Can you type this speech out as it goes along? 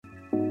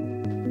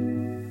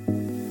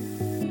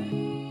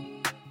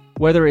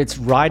Whether it's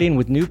riding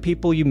with new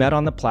people you met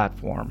on the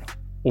platform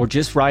or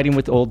just riding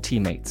with old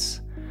teammates,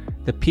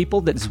 the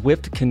people that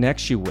Zwift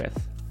connects you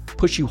with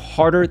push you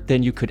harder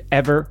than you could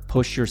ever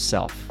push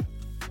yourself,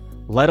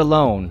 let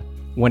alone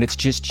when it's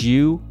just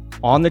you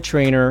on the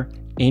trainer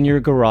in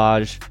your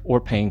garage or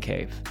pain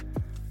cave.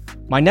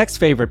 My next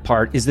favorite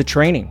part is the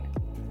training.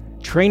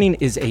 Training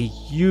is a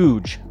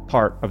huge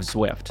part of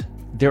Zwift.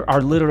 There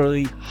are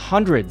literally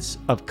hundreds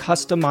of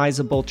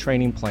customizable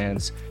training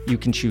plans you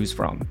can choose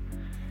from.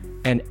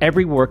 And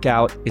every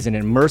workout is an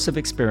immersive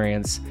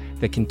experience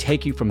that can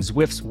take you from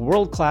Zwift's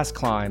world-class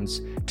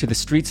climbs to the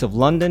streets of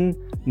London,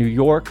 New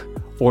York,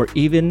 or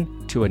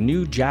even to a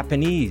new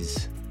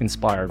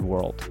Japanese-inspired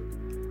world.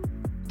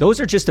 Those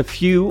are just a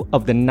few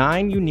of the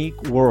 9 unique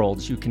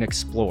worlds you can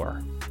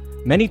explore.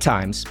 Many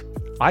times,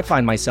 I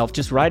find myself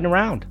just riding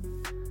around,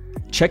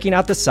 checking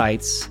out the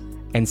sights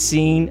and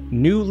seeing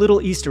new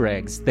little Easter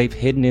eggs they've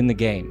hidden in the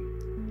game.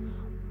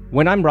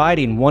 When I'm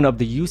riding one of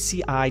the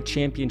UCI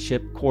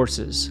championship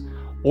courses,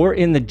 or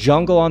in the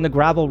jungle on the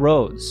gravel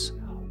roads,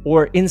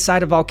 or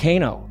inside a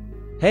volcano,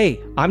 hey,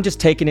 I'm just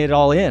taking it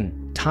all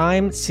in.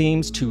 Time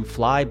seems to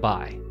fly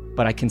by,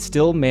 but I can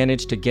still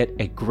manage to get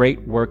a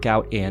great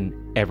workout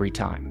in every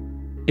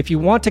time. If you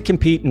want to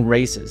compete in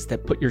races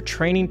that put your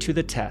training to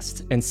the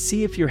test and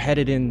see if you're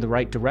headed in the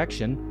right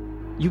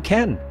direction, you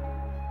can.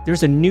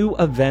 There's a new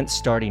event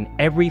starting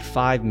every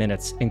 5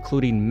 minutes,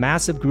 including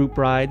massive group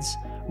rides,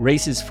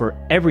 races for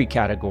every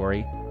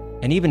category,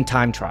 and even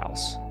time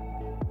trials.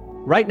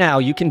 Right now,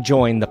 you can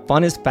join the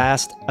Fun is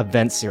Fast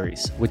event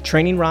series with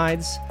training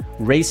rides,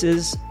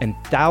 races, and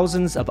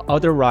thousands of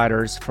other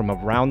riders from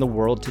around the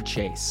world to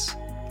chase.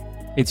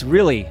 It's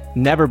really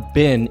never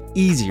been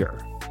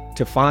easier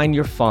to find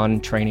your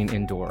fun training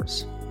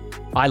indoors.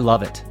 I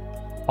love it.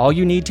 All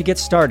you need to get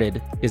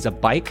started is a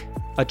bike,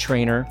 a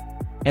trainer,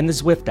 and the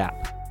Zwift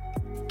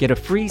app. Get a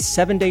free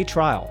 7-day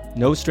trial,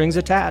 no strings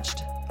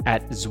attached,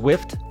 at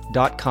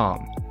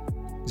Zwift.com.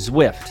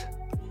 Zwift,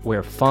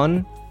 where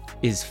fun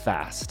is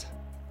fast.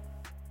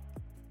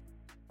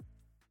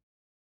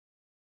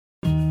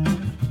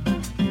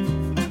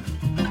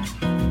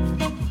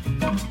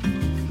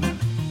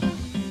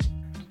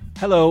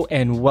 Hello,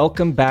 and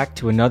welcome back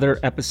to another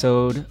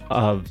episode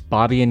of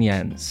Bobby and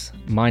Jens.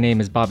 My name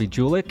is Bobby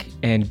Julich,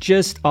 and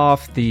just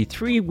off the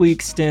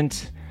 3-week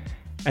stint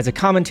as a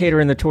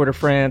commentator in the Tour de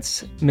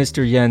France,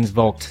 Mr. Jens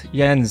Vogt.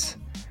 Jens,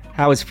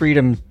 how is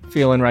freedom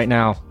feeling right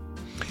now?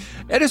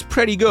 It is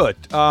pretty good.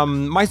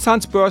 My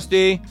son's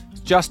birthday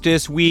is just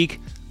this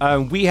week.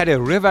 We had a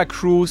river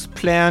cruise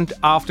planned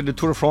after the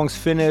Tour de France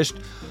finished.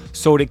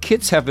 So the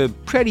kids have a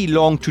pretty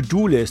long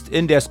to-do list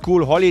in their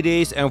school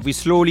holidays, and we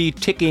slowly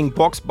ticking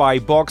box by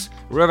box.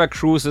 River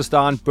cruise is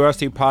done,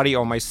 birthday party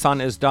of my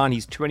son is done.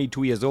 He's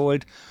 22 years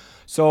old.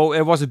 So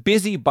it was a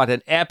busy but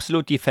an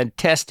absolutely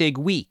fantastic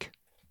week.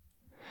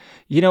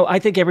 You know, I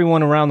think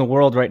everyone around the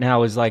world right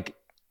now is like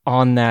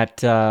on that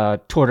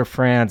Tour de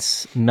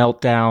France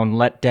meltdown,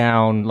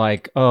 letdown,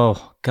 like,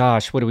 oh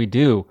gosh, what do we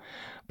do?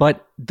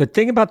 But the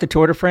thing about the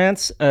Tour de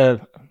France,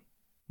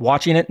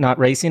 watching it, not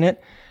racing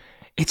it,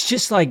 it's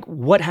just like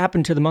what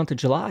happened to the month of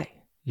July,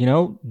 you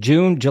know,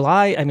 June,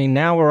 July. I mean,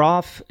 now we're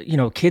off, you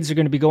know, kids are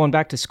going to be going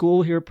back to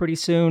school here pretty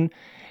soon.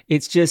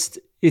 It's just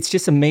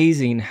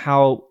amazing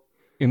how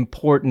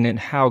important and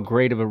how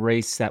great of a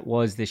race that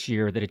was this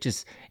year, that it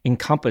just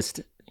encompassed,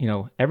 you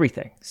know,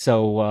 everything.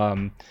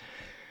 So,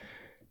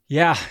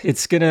 yeah,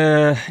 it's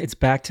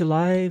back to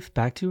life,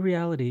 back to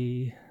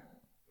reality.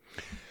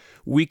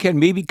 We can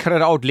maybe cut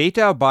it out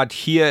later, but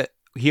here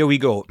we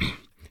go.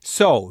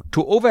 So,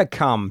 to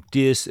overcome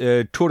this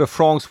Tour de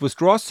France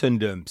withdrawal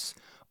symptoms,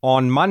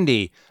 on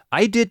Monday,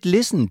 I did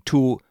listen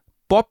to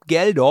Bob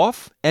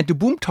Geldof and the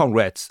Boomtown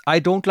Rats. I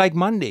Don't Like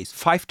Mondays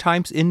 5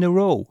 times in a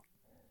row.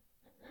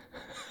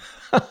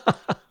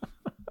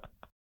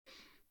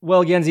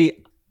 Well,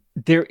 Jensi,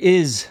 there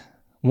is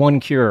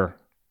one cure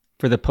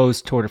for the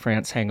post-Tour de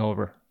France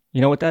hangover. You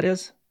know what that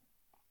is?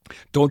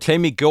 Don't tell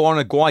me go on,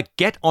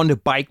 get on the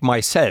bike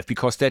myself,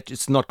 because that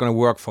is not going to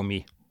work for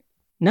me.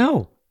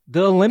 No.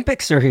 The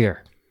Olympics are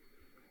here.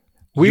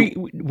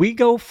 We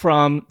go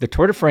from the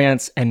Tour de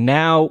France, and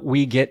now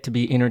we get to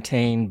be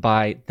entertained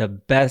by the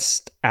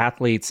best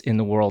athletes in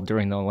the world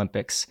during the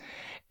Olympics.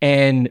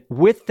 And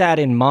with that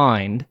in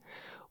mind,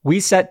 we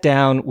sat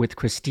down with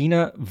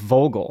Kristina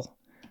Vogel,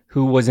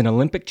 who was an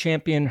Olympic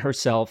champion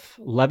herself,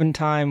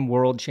 11-time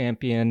world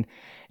champion,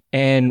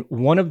 and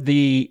one of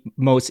the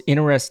most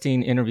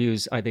interesting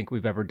interviews I think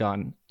we've ever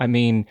done. I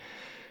mean,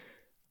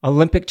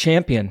 Olympic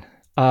champion,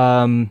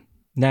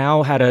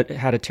 now had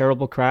a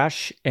terrible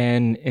crash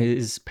and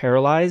is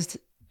paralyzed,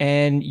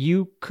 and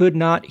you could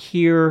not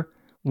hear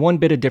one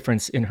bit of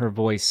difference in her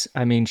voice.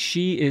 I mean,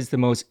 she is the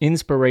most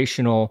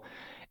inspirational,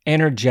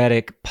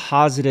 energetic,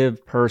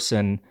 positive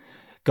person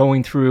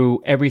going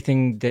through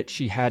everything that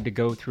she had to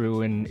go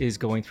through and is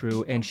going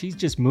through, and she's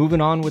just moving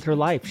on with her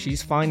life.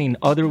 She's finding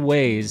other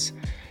ways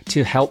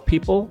to help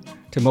people,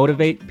 to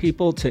motivate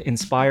people, to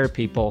inspire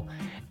people,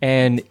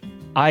 and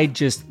I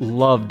just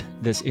loved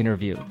this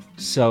interview.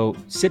 So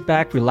sit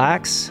back,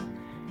 relax,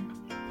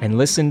 and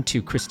listen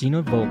to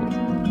Kristina Vogel.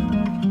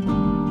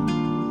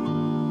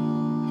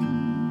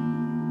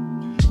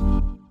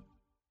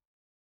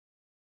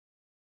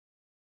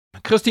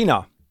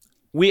 Kristina,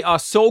 we are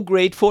so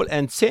grateful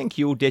and thank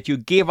you that you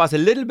gave us a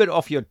little bit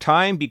of your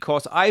time,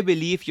 because I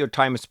believe your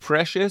time is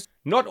precious.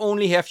 Not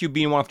only have you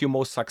been one of the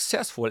most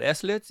successful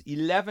athletes,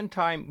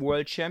 11-time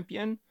world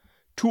champion,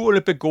 2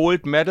 Olympic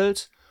gold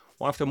medals,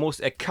 one of the most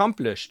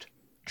accomplished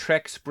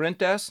track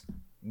sprinters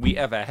we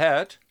ever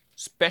had,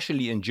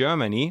 especially in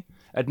Germany,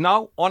 and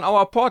now on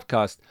our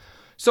podcast.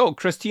 So,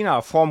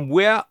 Kristina, from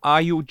where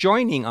are you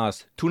joining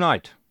us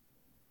tonight?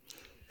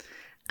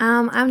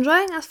 I'm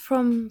joining us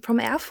from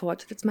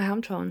Erfurt. That's my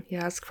hometown.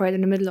 Yeah, it's quite in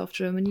the middle of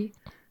Germany.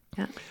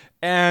 Yeah.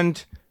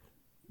 And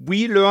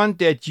we learned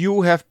that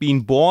you have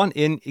been born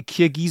in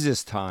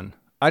Kyrgyzstan.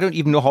 I don't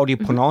even know how to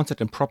pronounce it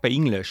in proper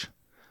English.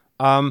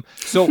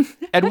 So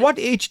at what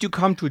age did you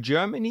come to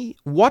Germany?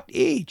 What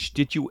age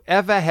did you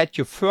ever had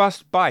your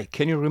first bike?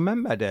 Can you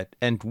remember that?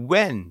 And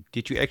when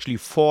did you actually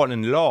fall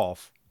in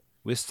love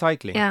with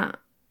cycling? Yeah.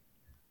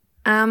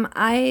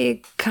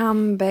 I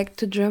come back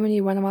to Germany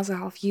when I was a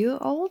half year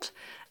old.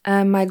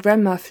 My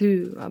grandma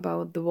flew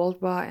about the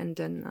World War and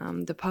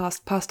then the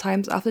past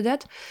times after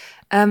that.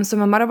 So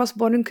my mother was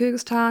born in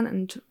Kyrgyzstan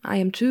and I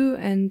am too.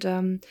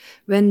 And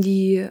when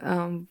the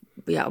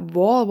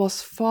wall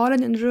was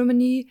fallen in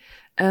Germany,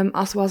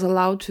 us was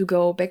allowed to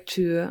go back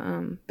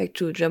to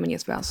Germany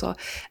as well. So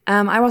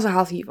I was a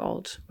half year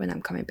old when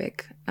I'm coming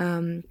back.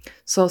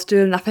 So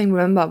still nothing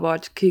remember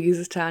about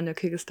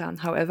Kyrgyzstan.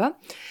 However,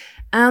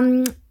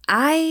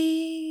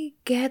 I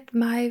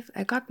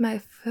got my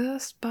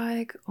first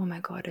bike. Oh my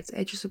God, it's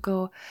ages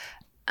ago.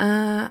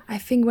 I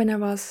think when I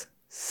was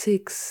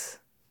six.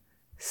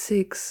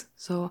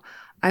 So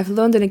I've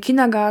learned in the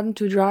kindergarten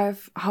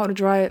how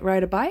to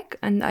ride a bike,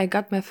 and I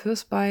got my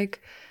first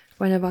bike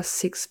when I was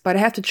 6. But I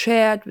have to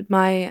share it with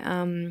my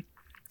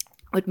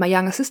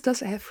younger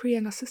sisters. I have 3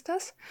 younger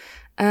sisters,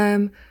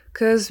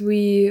 because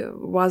we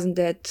wasn't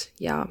that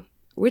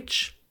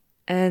rich,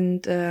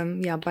 and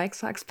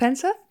bikes are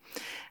expensive.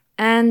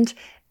 And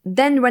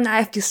then when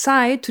I've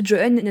decided to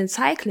join in a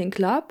cycling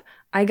club,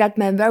 I got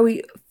my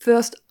very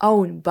first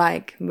own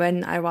bike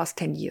when I was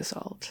 10 years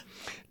old.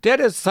 That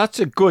is such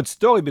a good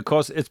story,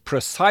 because it's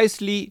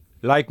precisely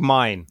like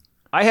mine.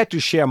 I had to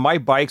share my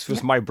bikes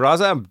with my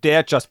brother.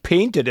 Dad just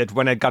painted it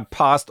when it got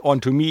passed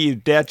on to me.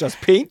 Dad just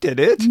painted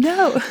it.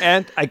 No.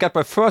 And I got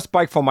my first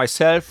bike for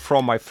myself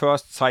from my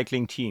first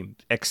cycling team.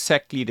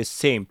 Exactly the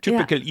same.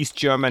 Typical East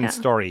German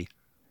story.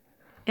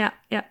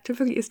 Yeah,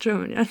 typically East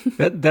German, yeah.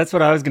 That's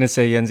what I was going to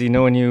say, Jens.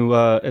 Knowing you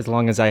as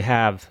long as I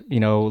have,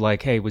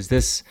 like, hey, was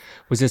this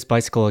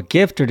bicycle a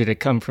gift, or did it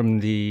come from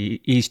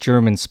the East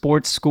German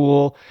sports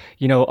school?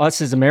 Us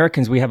as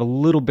Americans, we have a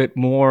little bit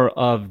more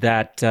of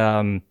that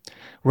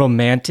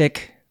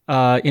romantic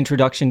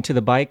introduction to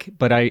the bike.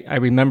 But I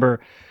remember,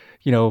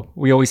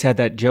 we always had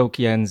that joke,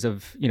 Jens,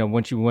 of,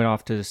 once you went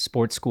off to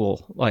sports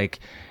school, like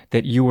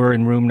that you were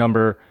in room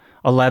number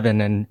 11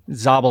 and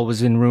Zabel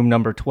was in room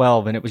number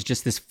 12, and it was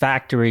just this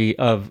factory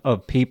of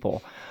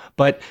people.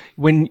 But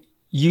when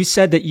you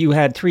said that you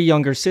had 3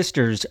 younger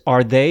sisters,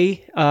 were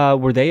they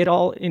at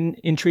all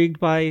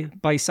intrigued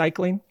by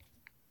cycling?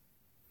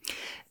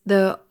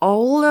 The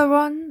older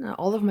one,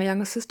 all of my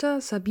younger sister,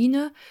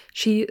 Sabine,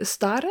 she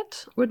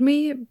started with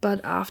me,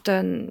 but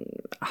after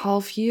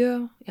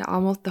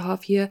almost a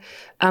half year,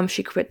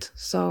 she quit.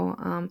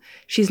 So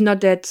she's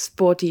not that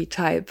sporty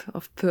type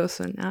of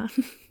person. Yeah.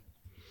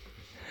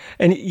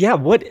 And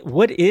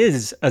what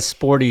is a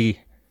sporty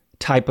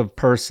type of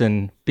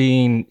person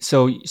being?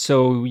 So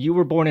you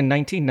were born in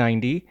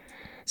 1990.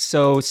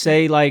 So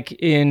say like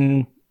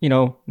in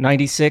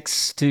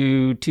 96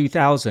 to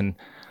 2000.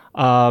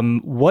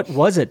 What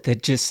was it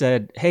that just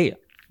said, hey,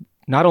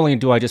 not only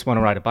do I just want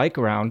to ride a bike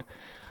around,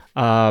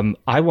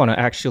 I want to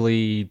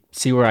actually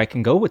see where I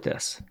can go with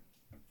this?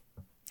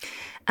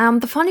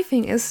 The funny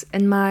thing is,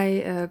 in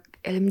my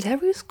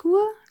elementary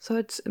school, so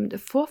it's in the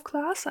 4th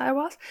class I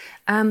was,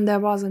 there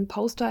was a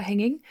poster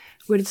hanging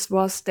which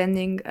was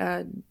standing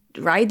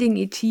riding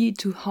ET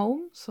to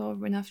home. So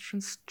when I've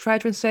tried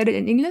to translate it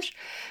in English.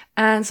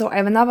 And so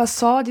I never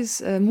saw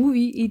this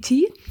movie ET,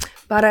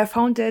 but I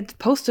found that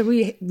poster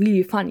really,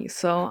 really funny.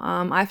 So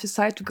I've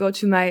decided to go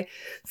to my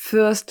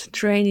first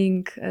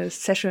training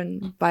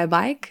session by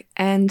bike.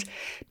 And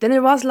then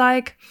it was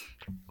like,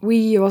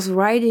 we was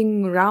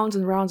riding rounds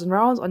and rounds and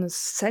rounds on a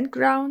sand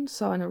ground,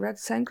 so on a red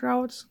sand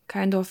ground,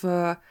 kind of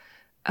a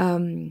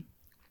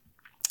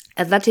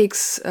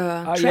athletics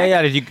track.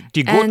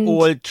 The good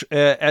old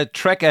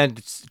track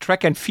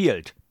and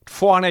field.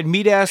 400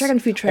 meters track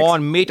and field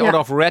on made out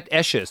of red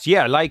ashes.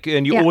 Yeah, like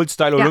in the old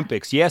style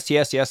Olympics. Yes.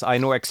 I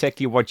know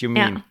exactly what you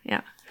mean.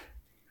 Yeah.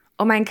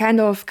 Oh, mein kind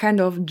of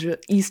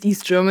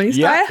East Germany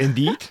style. Yeah,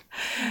 indeed.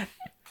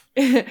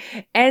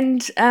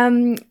 And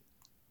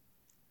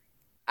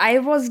I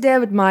was there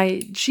with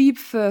my cheap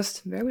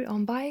first very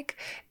own bike,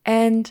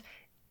 and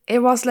it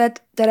was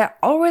that I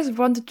always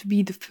wanted to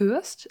be the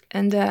first,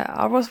 and I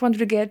always wanted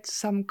to get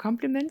some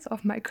compliments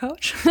of my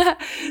coach.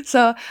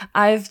 So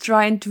I've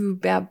tried to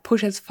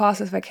push as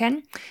fast as I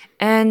can.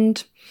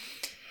 And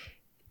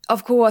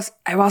of course,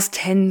 I was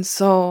 10,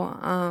 so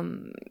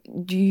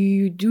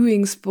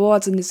doing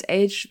sports in this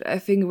age, I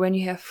think when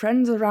you have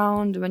friends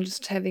around, when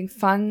just having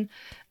fun,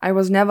 I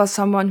was never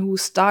someone who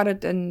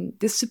started in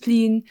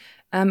discipline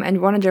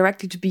and wanted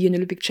directly to be an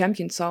Olympic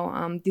champion.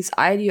 So this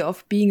idea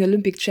of being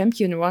Olympic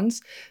champion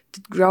once,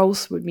 it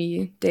grows with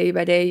me day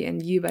by day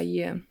and year by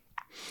year.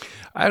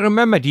 I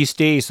remember these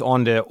days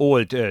on the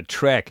old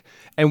track,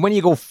 and when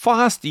you go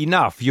fast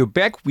enough, your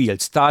back wheel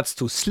starts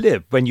to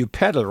slip when you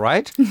pedal,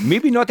 right?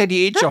 Maybe not at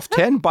the age of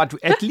 10, but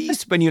at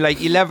least when you're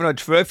like 11 or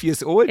 12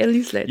 years old. At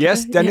least later.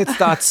 Yes, then it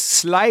starts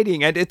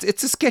sliding, and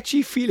it's a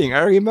sketchy feeling.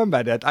 I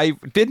remember that. I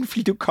didn't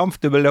feel too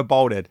comfortable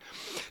about it.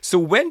 So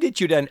when did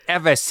you then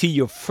ever see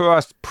your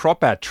first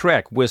proper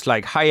track with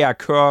like higher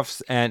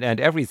curves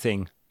and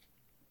everything?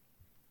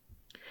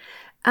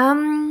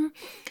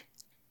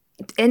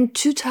 In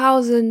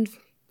 2000,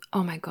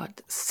 oh my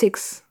God,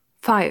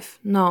 5,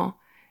 no.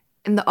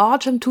 In the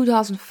autumn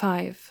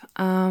 2005,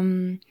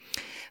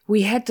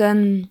 we had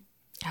in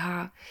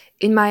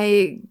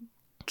my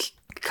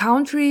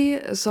country,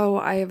 so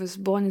I was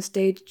born in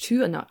state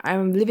 2, no,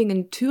 I'm living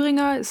in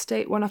Thüringen,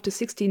 state, one of the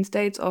 16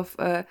 states of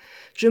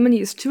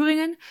Germany is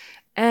Thüringen.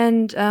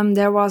 And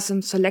there was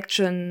some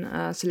selection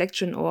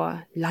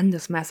or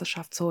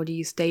Landesmeisterschaft, so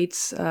the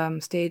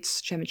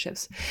states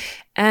championships.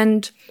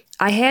 And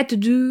I had to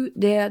do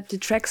the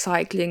track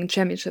cycling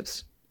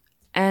championships.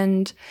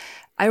 And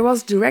I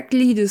was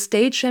directly the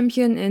state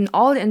champion in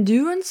all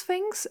endurance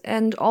things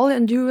and all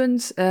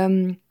endurance,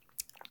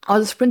 all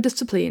the sprint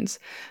disciplines,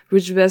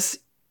 which was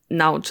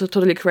now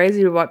totally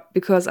crazy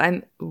because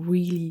I'm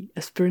really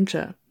a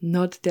sprinter,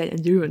 not the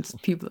endurance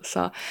people.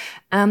 So,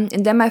 and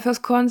then my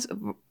first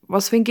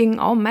was thinking,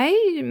 oh,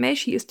 May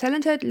she is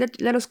talented.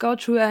 Let us go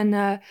to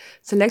a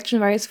selection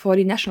race for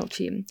the national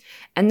team.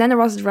 And then I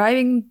was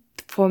driving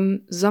from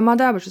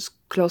Sommerda, which is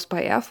close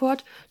by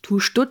Erfurt, to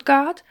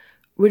Stuttgart,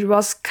 which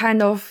was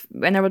kind of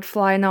when I would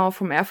fly now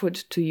from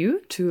Erfurt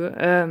to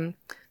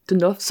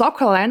North South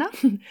Carolina.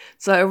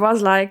 So it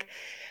was like,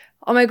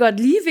 oh my God,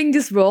 leaving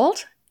this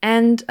world.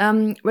 And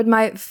with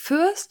my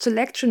first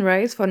selection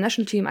race for the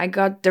national team, I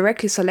got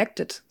directly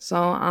selected. So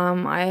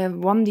I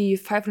won the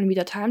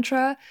 500-meter time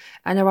trial,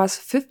 and I was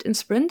 5th in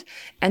sprint.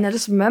 And I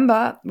just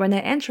remember when I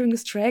entering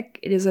this track,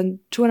 it is a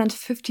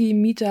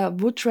 250-meter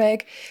wood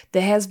track.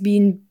 There has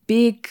been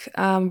big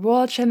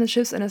world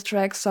championships in this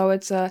track, so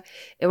it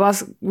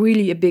was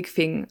really a big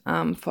thing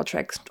for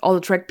tracks, all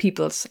the track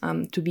peoples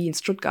to be in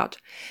Stuttgart.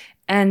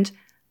 And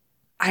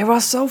I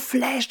was so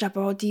flashed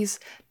about these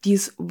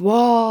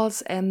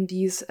walls and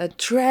these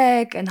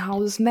track and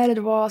how small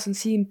it was, and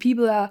seeing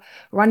people are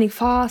running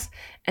fast.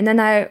 And then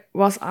I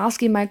was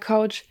asking my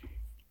coach,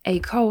 "Hey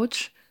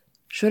coach,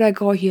 should I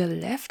go here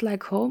left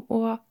like home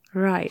or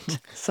right?"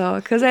 So,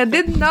 because I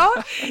didn't know,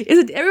 is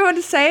it everyone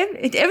the same?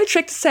 Is every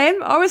track the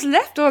same? Always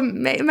left or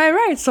am I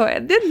right? So I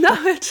didn't know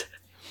it.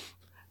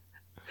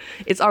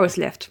 It's always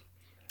left.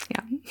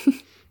 Yeah.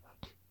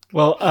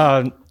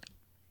 Well,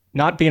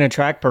 not being a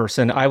track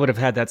person, I would have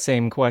had that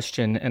same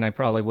question, and I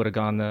probably would have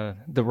gone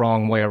the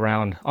wrong way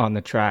around on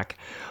the track.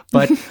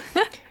 But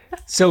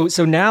so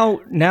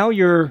now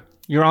you're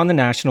on the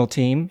national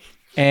team,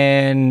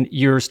 and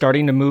you're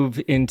starting to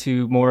move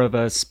into more of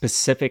a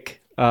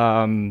specific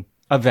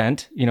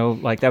event. You know,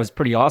 like that was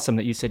pretty awesome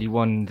that you said you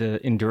won the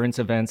endurance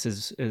events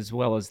as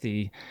well as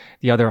the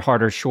other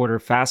harder, shorter,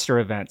 faster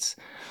events.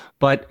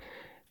 But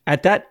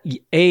at that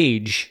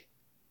age,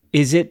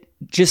 is it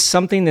just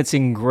something that's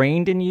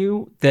ingrained in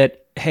you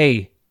that,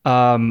 hey,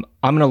 I'm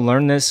going to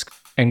learn this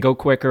and go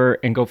quicker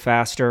and go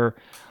faster?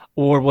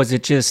 Or was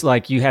it just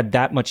like you had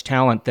that much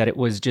talent that it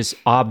was just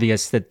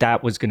obvious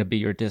that was going to be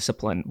your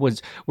discipline?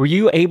 Were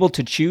you able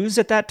to choose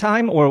at that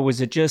time, or was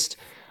it just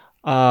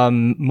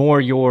more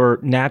your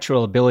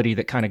natural ability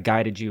that kind of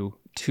guided you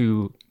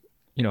to,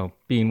 you know,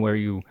 being where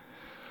you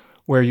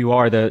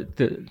are,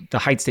 the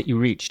heights that you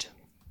reached?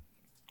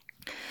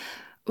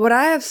 What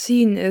I have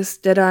seen is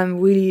that I'm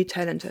really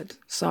talented.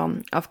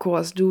 So, of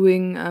course,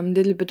 doing a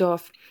little bit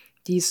of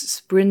these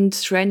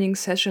sprint training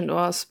session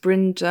or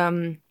sprint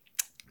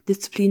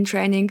discipline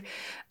training,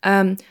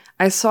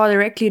 I saw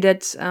directly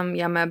that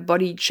my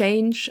body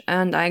change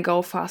and I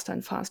go faster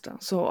and faster.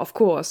 So, of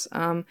course,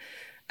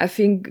 I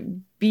think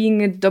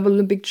being a double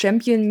Olympic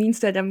champion means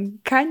that I'm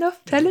kind of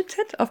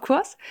talented, of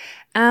course.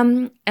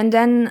 And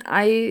then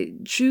I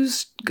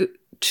choose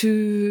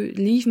to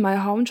leave my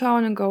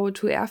hometown and go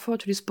to Erfurt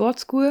to the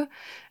sports school,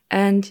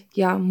 and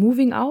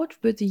moving out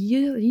with the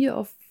year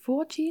of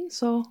 14.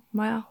 So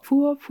my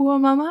poor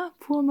mama.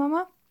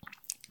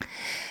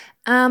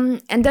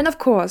 And then of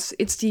course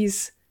it's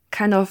these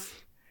kind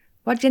of,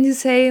 what can you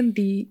say,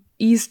 the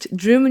East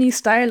Germany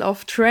style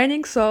of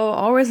training. So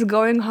always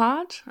going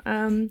hard.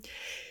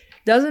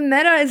 Doesn't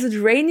matter is it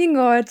raining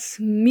or it's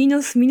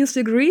minus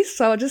degrees.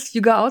 So just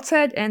you go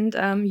outside and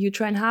you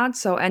train hard.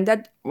 So, and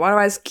that while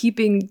I was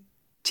keeping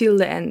till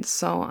the end.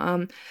 So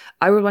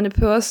I always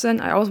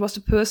was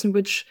the person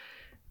which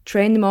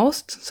trained the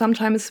most,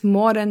 sometimes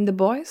more than the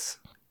boys.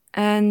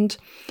 And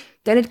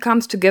then it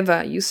comes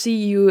together. You see,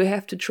 you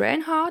have to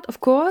train hard,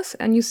 of course,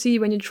 and you see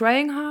when you're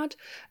training hard,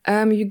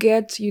 you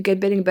get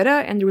getting better,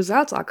 and the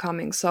results are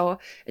coming. So,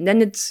 and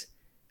then it's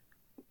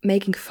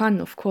making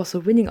fun, of course. So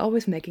winning,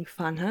 always making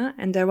fun, huh?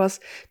 And there was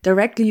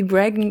directly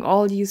breaking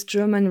all these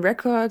German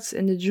records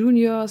in the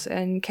juniors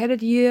and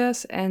cadet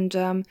years. And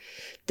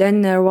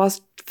then there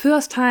was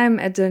first time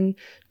at the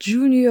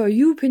junior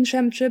European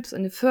Championships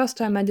and the first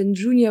time at the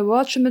junior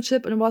World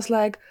Championship, and it was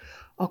like,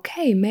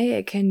 okay, may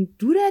I can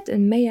do that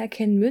and may I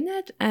can win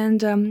it.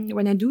 And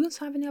when I do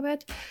something like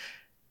that,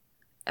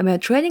 and when I'm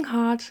training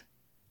hard,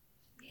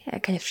 yeah, I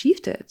can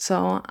achieve it.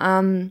 So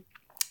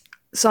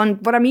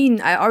what I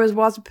mean, I always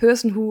was a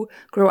person who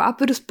grew up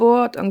with the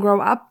sport and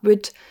grow up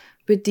with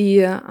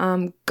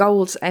the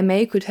goals I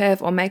may could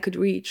have or may could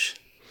reach.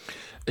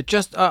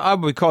 Just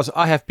because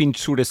I have been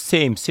through the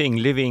same thing,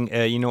 living,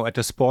 at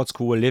the sports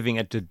school, living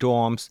at the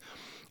dorms.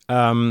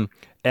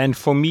 And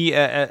for me,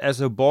 as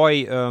a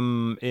boy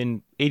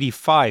in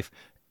 85,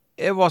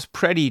 it was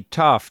pretty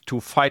tough to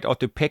fight out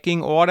the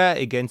pecking order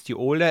against the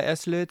older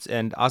athletes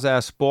and other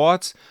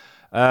sports.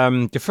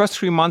 The first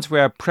 3 months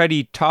were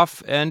pretty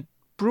tough and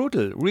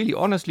brutal, really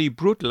honestly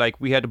brutal. Like,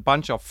 we had a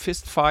bunch of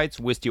fist fights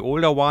with the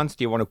older ones.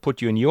 They want to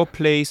put you in your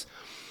place.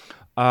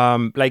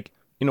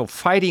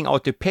 Fighting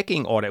out the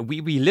pecking order.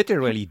 We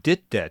literally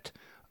did that.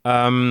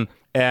 And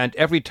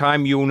every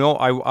time,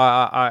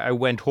 I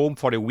went home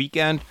for the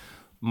weekend,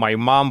 my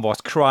mom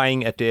was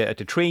crying at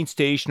the train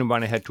station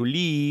when I had to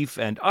leave,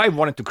 and I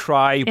wanted to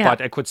cry, but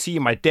I could see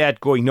my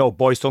dad going, "No,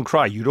 boys don't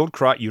cry. You don't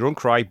cry. You don't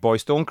cry.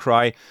 Boys don't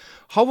cry."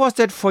 How was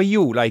that for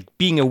you, like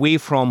being away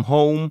from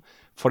home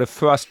for the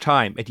first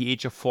time at the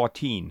age of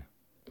 14?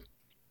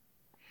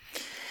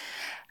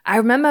 I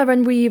remember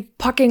when we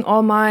packing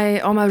all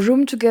my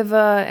room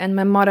together, and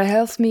my mother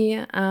helps me,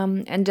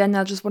 and then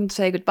I just wanted to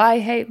say goodbye.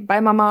 Hey, bye,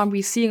 Mama.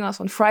 We seeing us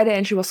on Friday,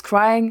 and she was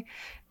crying,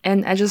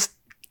 and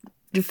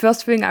the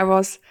first thing I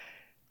was,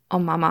 oh,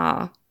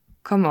 Mama,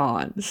 come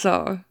on.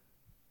 So,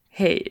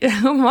 hey,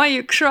 why are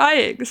you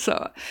crying?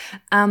 So,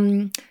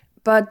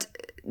 but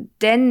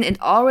then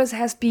it always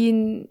has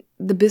been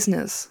the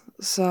business.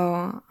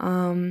 So,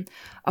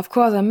 of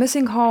course, I'm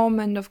missing home,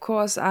 and of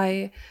course,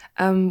 I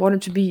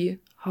wanted to be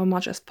how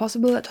much as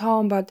possible at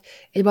home, but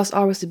it was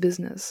always the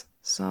business.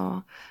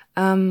 So,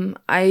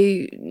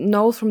 I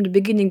know from the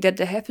beginning that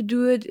I have to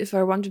do it if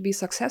I want to be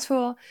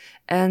successful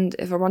and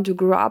if I want to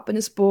grow up in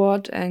a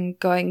sport and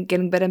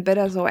getting better and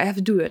better. So I have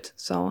to do it.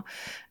 So,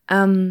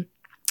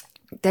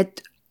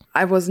 that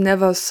I was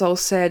never so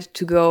sad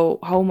to go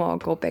home or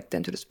go back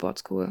then to the sports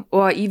school,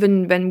 or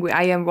even when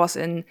I was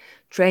in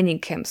training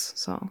camps.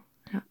 So,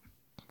 yeah.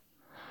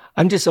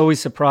 I'm just always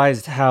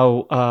surprised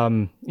how,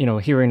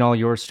 hearing all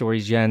your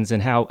stories, Jens,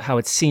 and how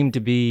it seemed to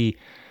be,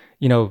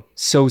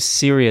 so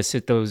serious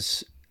at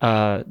those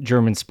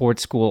German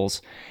sports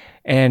schools.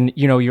 And,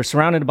 you're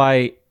surrounded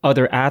by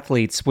other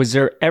athletes. Was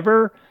there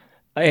ever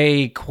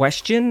a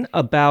question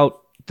about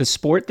the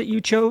sport that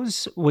you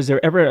chose? Was there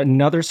ever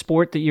another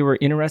sport that you were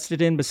interested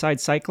in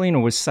besides cycling,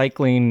 or was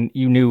cycling,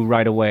 you knew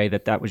right away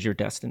that was your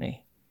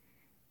destiny?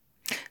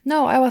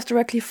 No, I was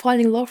directly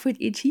falling in love with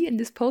ET in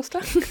this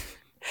poster.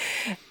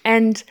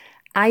 And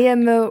I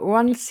am a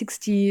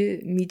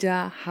 160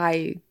 meter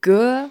high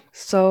girl,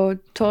 so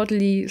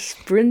totally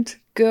sprint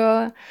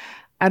girl.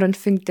 I don't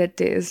think that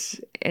there is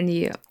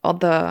any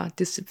other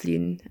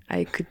discipline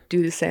I could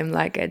do the same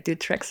like I did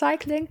track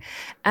cycling.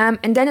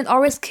 And then it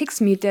always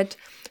kicks me that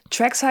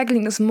track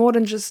cycling is more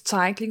than just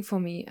cycling for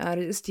me. There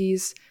is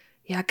these,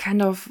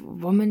 kind of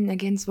woman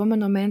against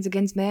woman or men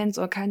against men,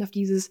 or kind of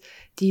these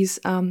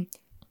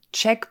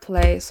check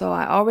play. So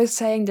I always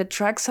saying that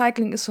track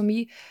cycling is for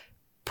me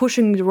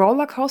pushing the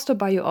roller coaster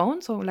by your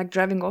own. So like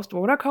driving off the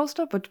roller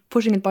coaster, but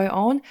pushing it by your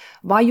own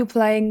while you're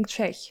playing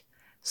Czech.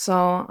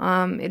 So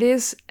it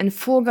is in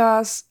full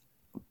gas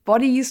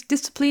bodies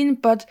discipline,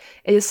 but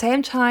at the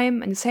same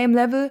time and the same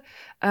level,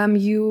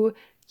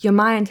 your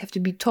mind have to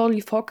be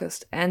totally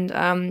focused.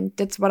 And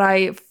that's what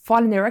I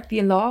fallen directly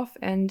in love.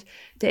 And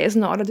there is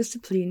no other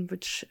discipline,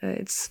 which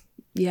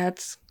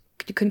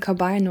you can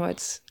combine, or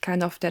it's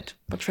kind of that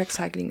what track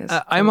cycling is.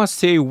 I must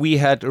say, we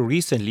had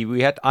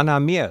Anna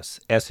Meers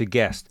as a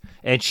guest,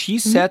 and she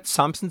said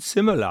something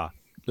similar,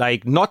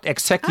 like not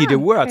exactly the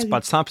words, crazy.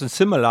 But something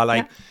similar,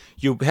 like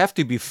you have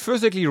to be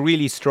physically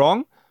really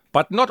strong,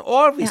 but not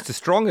always the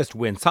strongest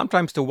wins.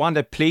 Sometimes the one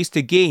that plays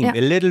the game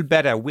a little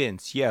better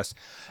wins, yes.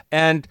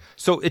 And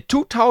so in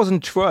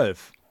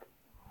 2012,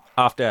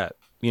 after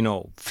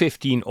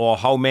 15 or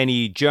how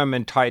many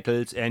German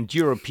titles and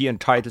European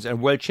titles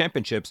and world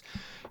championships,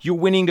 you're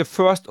winning the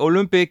first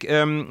Olympic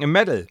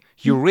medal.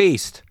 You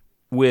raced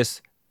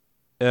with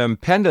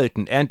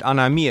Pendleton and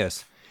Anna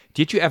Meers.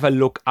 Did you ever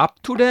look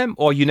up to them,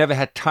 or you never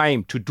had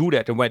time to do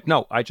that and went,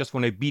 no, I just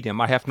want to beat them.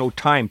 I have no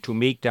time to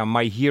make them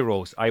my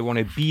heroes. I want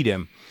to beat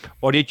them.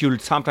 Or did you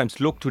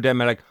sometimes look to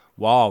them and like,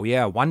 wow,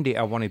 yeah, one day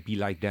I want to be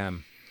like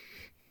them?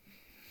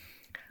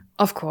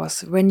 Of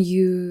course, when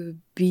you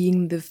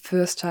being the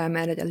first time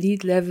at an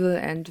elite level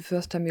and the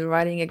first time you're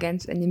riding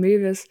against any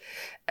mirrors,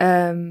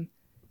 can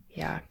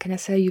I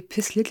say you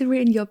piss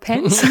literally in your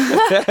pants?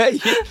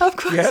 Of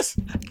course. Yes.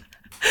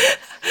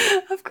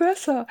 Of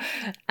course so.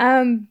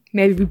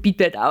 Maybe we beat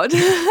that out.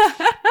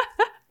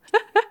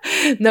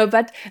 No,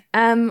 but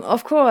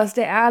of course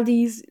there are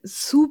these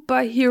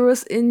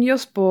superheroes in your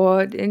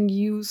sport, and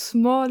you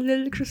small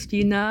little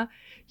Kristina,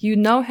 you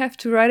now have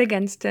to ride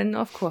against them.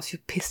 Of course, you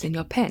pissed in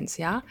your pants,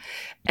 yeah?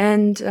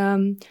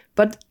 And,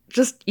 but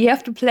just, you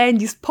have to play in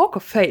this poker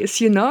face,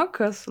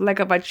 because like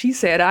what she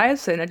said, I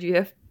said that you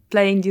have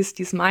playing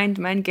this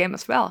mind game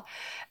as well.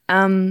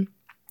 And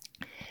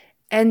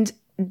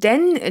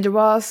then it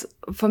was,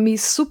 for me,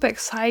 super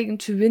exciting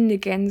to win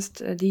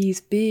against these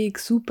big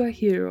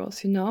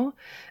superheroes,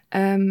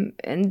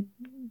 and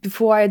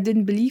before I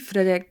didn't believe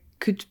that I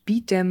could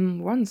beat them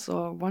once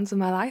in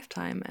my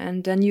lifetime.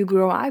 And then you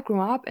grow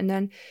up, and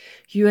then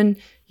you're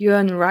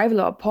an rival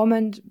or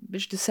opponent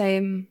which the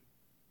same,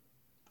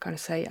 kind of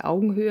say,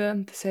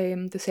 Augenhöhe,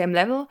 the same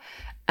level.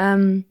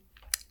 And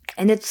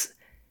it's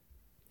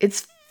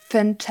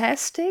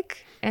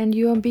fantastic, and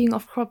you're being,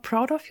 of course,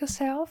 proud of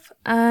yourself,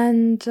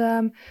 and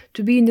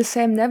to be in the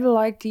same level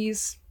like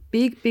these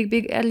big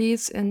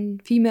athletes in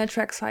female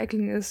track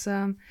cycling is,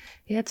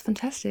 it's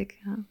fantastic.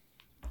 Yeah.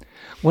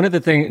 One of the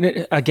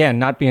things, again,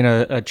 not being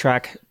a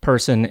track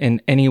person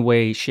in any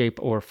way, shape,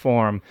 or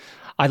form,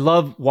 I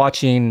love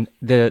watching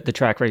the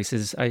track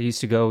races. I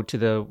used to go to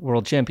the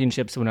World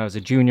Championships when I was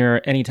a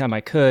junior, anytime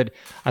I could.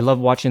 I love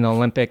watching the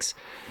Olympics.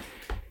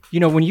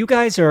 When you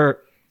guys are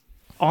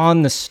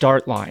on the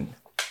start line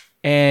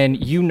and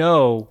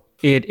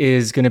it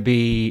is going to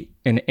be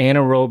an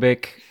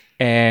anaerobic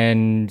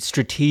and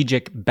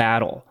strategic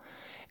battle,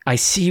 I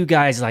see you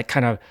guys like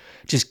kind of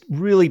just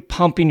really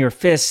pumping your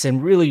fists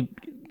and really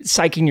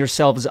psyching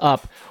yourselves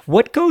up.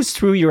 What goes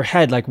through your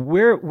head? Like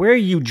where are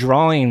you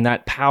drawing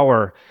that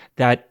power,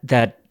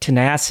 that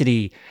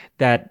tenacity,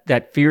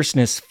 that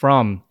fierceness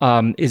from?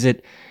 Is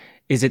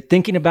it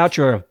thinking about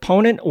your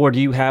opponent, or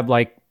do you have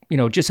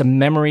just a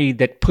memory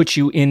that puts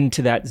you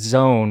into that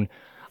zone?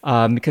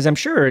 Because I'm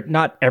sure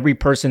not every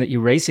person that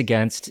you race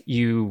against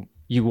you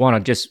want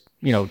to just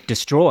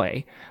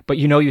destroy, but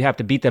you have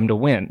to beat them to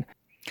win.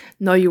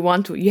 No, you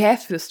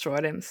have to destroy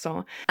them.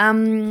 So,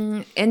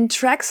 in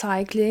track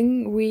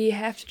cycling, we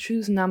have to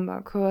choose a number,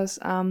 because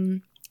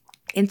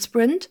in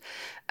sprint,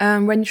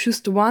 when you choose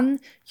the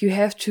one, you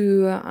have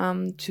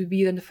to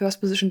be in the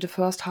first position, the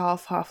first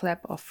half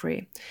lap of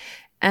free.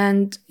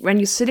 And when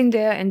you're sitting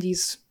there in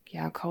these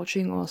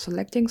coaching or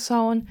selecting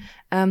zone,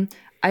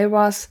 I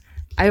was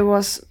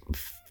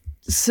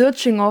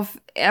searching of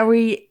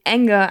every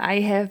anger I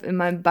have in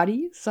my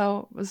body.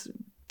 So I was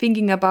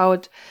thinking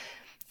about,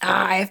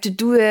 I have to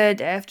do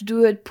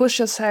it, push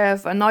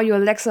yourself. I know your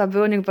legs are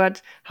burning, but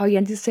how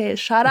you say,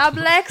 shut up,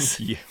 legs.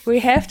 Yeah. We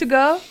have to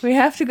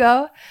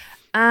go.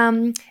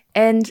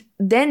 And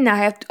then I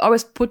have to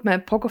always put my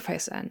poker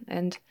face on.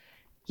 And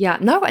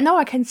now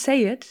I can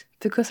say it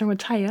because I'm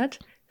retired.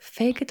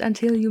 Fake it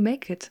until you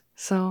make it.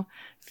 So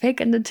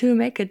fake it until you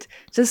make it.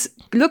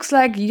 Just looks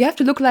like, you have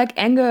to look like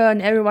anger,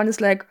 and everyone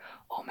is like,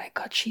 oh my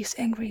God, she's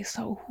angry.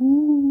 So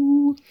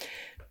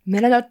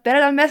better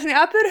not mess me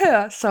up with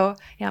her. So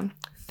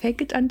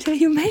fake it until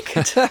you make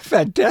it.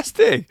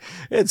 Fantastic.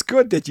 It's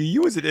good that you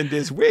use it in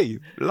this way.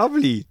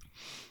 Lovely.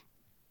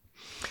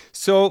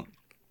 So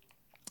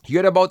you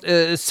had about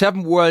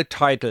 7 world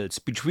titles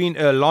between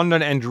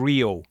London and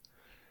Rio.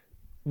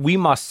 We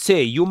must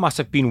say you must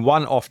have been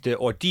one of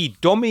the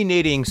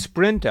dominating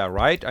sprinter,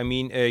 right? I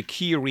mean,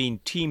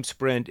 keyring, team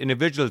sprint,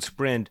 individual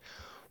sprint.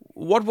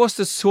 What was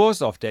the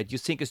source of that? You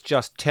think it's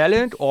just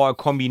talent, or a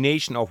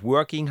combination of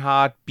working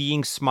hard,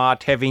 being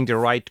smart, having the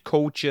right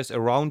coaches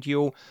around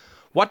you?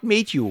 What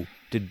made you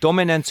the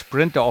dominant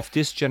sprinter of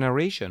this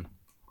generation?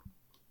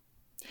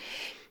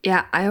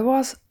 Yeah, I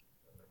was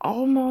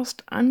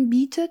almost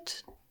unbeaten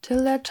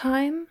till that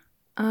time,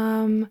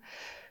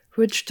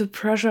 which the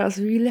pressure is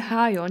really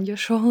high on your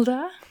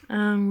shoulder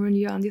when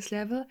you're on this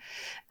level.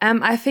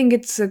 I think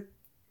it's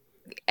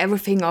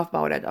everything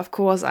about it. Of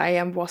course,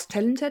 I was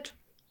talented,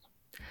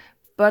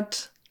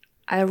 but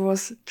I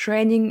was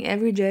training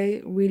every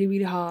day really,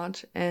 really hard,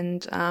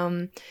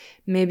 and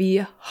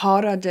maybe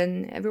harder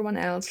than everyone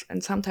else,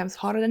 and sometimes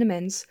harder than the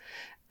men's.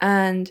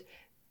 And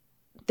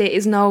there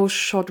is no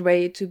short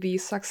way to be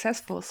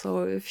successful.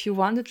 So if you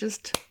want to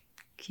just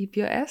keep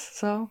your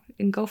ass,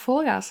 and go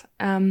full gas.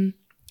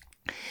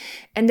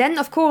 And then,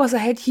 of course, I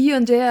had here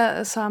and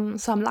there some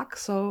luck.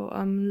 So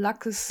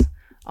luck is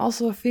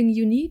also a thing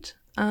you need.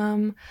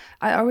 I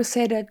always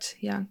say that,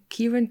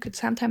 Kieran could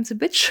sometimes a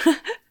bitch.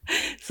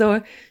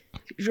 So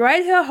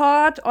ride her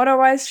hard,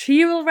 otherwise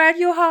she will ride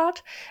you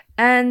hard.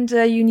 And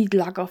you need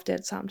luck of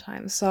that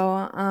sometimes.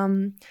 So,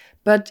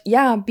 but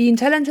being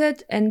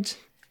talented and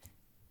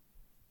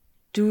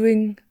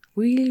doing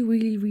really,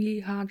 really, really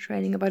hard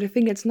training. But I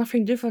think it's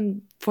nothing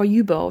different for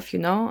you both,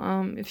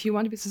 If you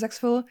want to be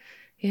successful,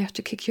 you have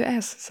to kick your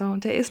ass. So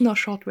there is no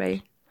short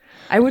way.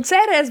 I would say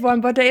there is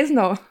one, but there is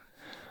no.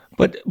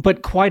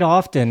 But quite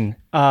often,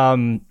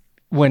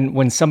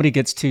 when somebody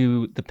gets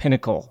to the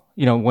pinnacle,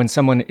 when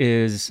someone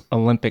is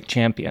Olympic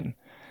champion,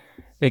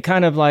 they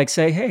kind of like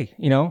say, "Hey,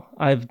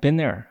 I've been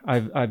there.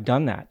 I've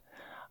done that."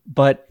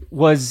 But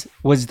was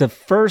the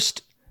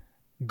first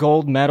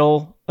gold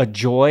medal a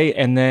joy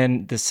and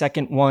then the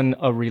second one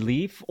a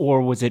relief,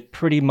 or was it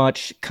pretty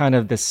much kind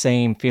of the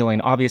same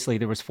feeling? Obviously,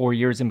 there was 4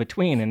 years in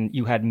between, and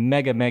you had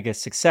mega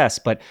success.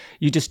 But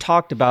you just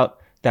talked about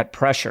that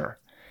pressure,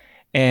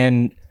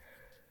 and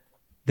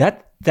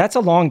that's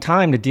a long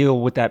time to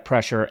deal with that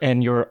pressure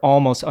and your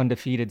almost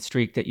undefeated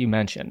streak that you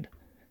mentioned.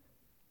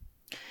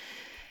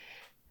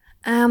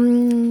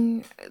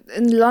 In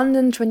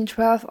London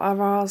 2012, I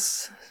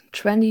was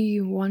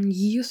 21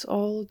 years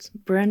old,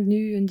 brand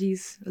new in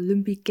these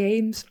Olympic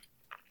Games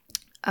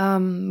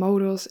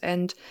models,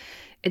 and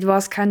it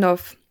was kind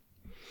of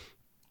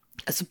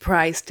a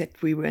surprise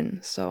that we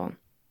win. So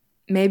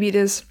maybe it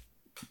is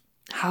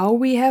how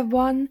we have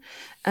won.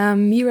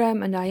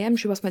 Miriam and I am,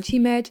 she was my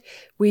teammate.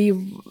 We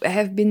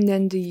have been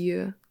then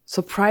the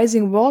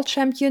surprising world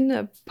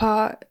champion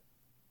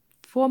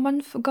 4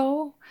 months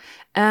ago.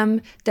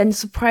 Then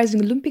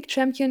surprising Olympic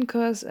champion,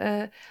 because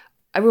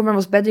everyone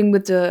was betting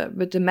with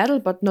the medal,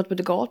 but not with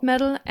the gold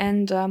medal.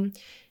 And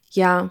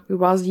we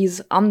was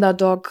this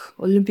underdog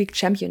Olympic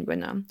champion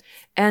winner.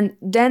 And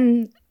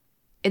then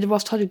it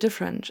was totally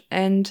different.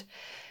 And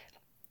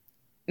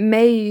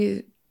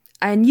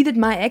I needed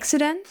my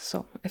accident,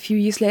 so a few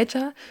years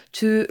later,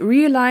 to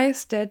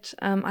realize that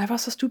I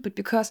was so stupid,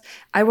 because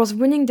I was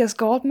winning this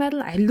gold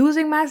medal. I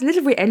losing my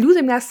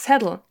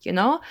saddle,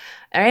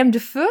 I am the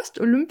first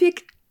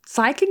Olympic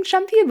cycling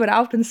champion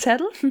without a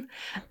saddle.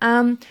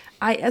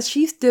 I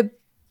achieved the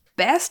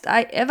best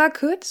I ever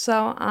could.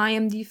 So I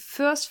am the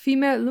first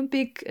female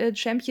Olympic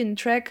champion in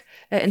track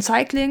in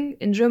cycling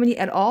in Germany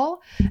at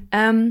all.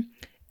 And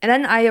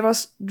then I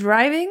was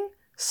driving,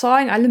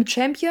 sawing Olympic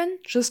champion,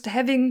 just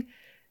having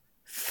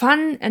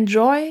fun and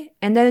joy,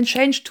 and then it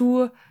changed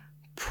to,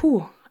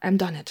 I'm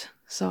done it.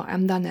 So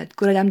I'm done it.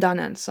 Good, I'm done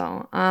it.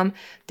 So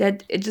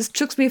that it just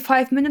took me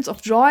 5 minutes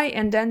of joy,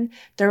 and then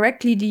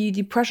directly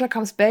the pressure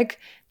comes back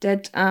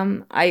that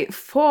I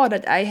thought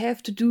that I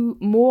have to do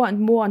more and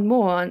more and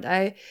more.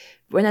 And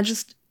when I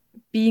just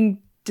being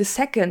the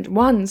second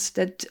once,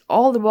 that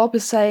all the world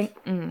was saying,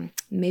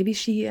 maybe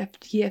he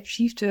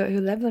achieved her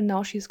level,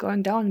 now she's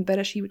going down, and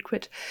better she would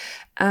quit.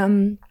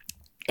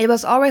 It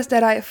was always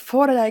that I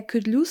thought that I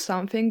could lose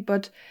something,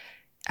 but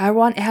I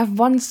have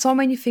won so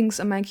many things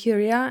in my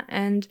career,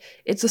 and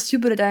it's so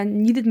stupid that I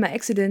needed my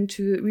accident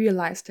to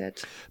realize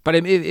that. But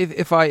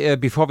if I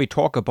before we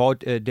talk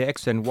about the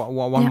accident,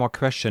 one more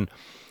question.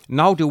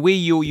 Now the way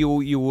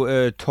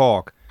you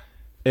talk,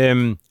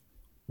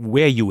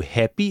 were you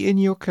happy in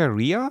your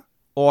career,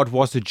 or it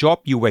was a job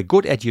you were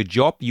good at your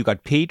job, you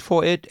got paid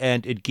for it,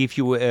 and it gave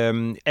you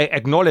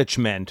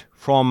acknowledgement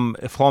from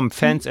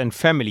fans and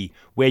family?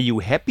 Were you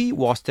happy?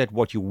 Was that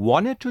what you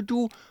wanted to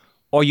do?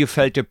 Or you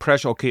felt the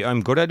pressure, okay,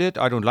 I'm good at it,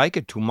 I don't like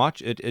it too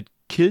much, it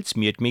kills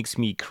me, it makes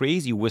me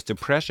crazy with the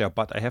pressure,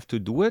 but I have to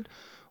do it?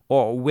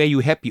 Or were you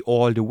happy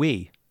all the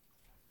way?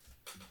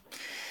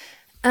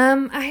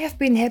 I have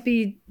been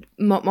happy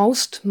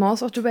most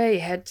of the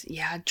way.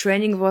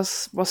 Training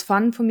was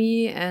fun for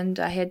me, and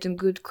I had a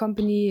good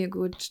company, a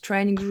good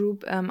training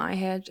group I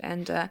had,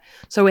 and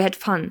so we had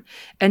fun.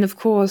 And of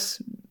course,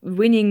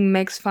 winning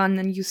makes fun,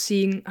 and you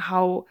seeing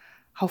how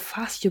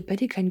fast your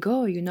body can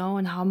go,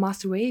 and how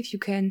master waves you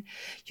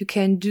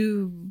can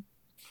do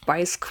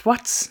by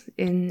squats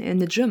in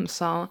the gym.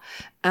 So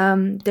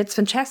that's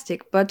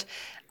fantastic. But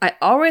I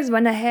always,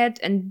 when I had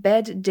a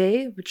bad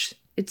day, which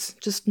it's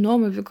just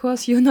normal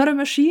because you're not a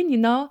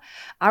machine,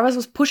 I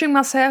was pushing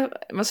myself.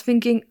 I was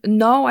thinking,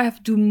 no, I have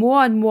to do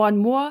more and more and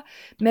more.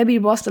 Maybe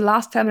it was the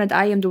last time that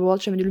I am the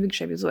world champion, the Olympic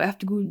champion, so I have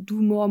to go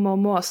do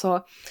more.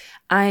 So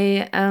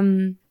I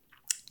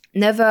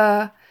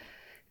never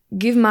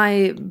give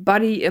my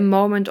body a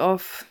moment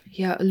of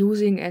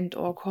losing and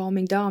or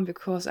calming down,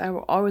 because I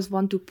always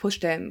want to push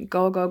them.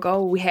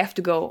 Go. We have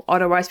to go,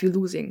 otherwise we're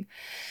losing.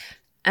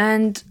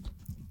 And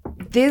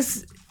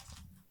this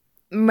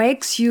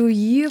makes you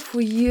year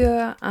for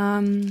year,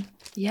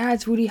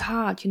 it's really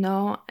hard,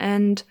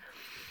 And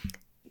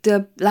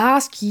the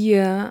last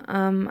year,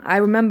 I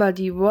remember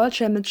the World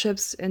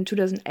Championships in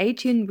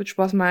 2018, which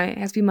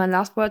has been my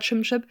last World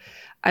Championship.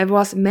 I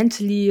was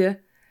mentally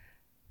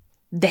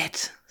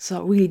dead,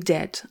 so really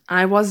dead.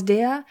 I was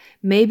there,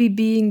 maybe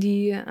being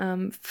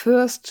the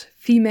first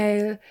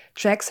female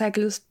track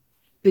cyclist.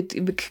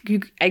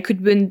 I could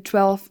win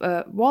 12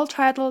 world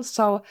titles,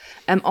 so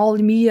all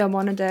the media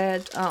wanted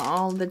that,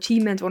 all the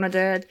teammates wanted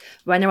that.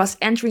 When I was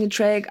entering the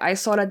track, I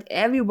saw that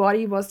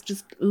everybody was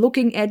just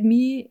looking at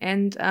me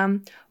and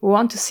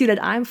want to see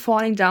that I'm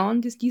falling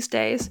down these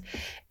days.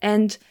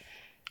 And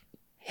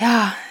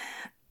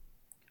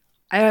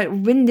I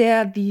win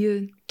there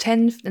the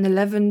 10th and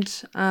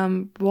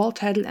 11th world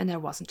title, and I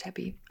wasn't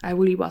happy. I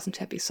really wasn't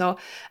happy. So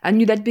I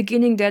knew that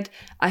beginning that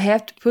I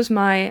have to push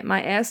my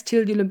ass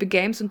till the Olympic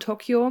Games in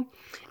Tokyo,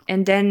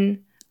 and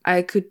then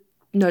I could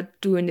not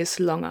doing this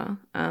longer,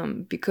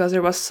 because I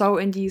was so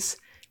in these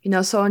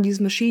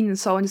machines and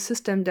so in the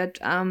system that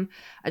I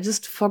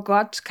just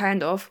forgot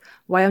kind of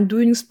why I'm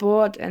doing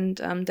sport, and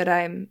that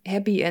I'm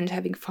happy and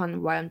having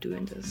fun while I'm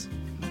doing this.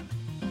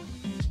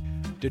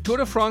 The Tour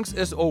de France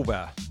is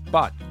over,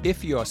 but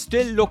if you're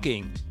still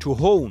looking to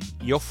hone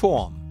your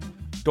form,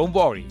 don't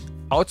worry,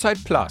 Outside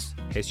Plus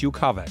has you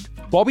covered.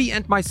 Bobby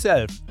and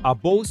myself are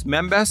both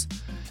members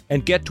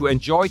and get to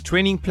enjoy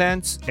training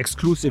plans,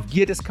 exclusive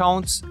gear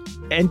discounts,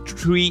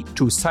 entry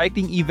to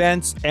cycling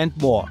events and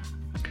more,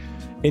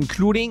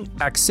 including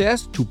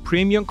access to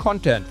premium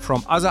content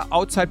from other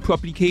Outside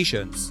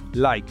publications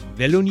like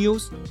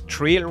Velonews,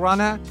 Trail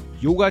Runner,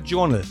 Yoga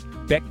Journal,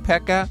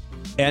 Backpacker,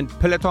 and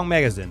Peloton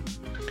Magazine.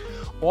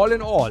 All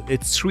in all,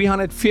 it's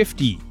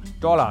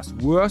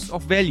 $350 worth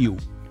of value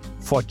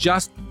for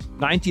just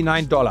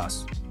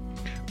 $99.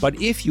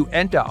 But if you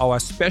enter our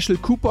special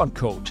coupon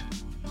code,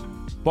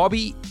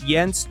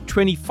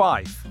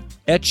 BobbyJens25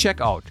 at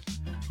checkout,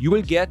 you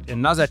will get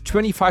another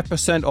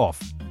 25%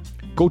 off.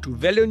 Go to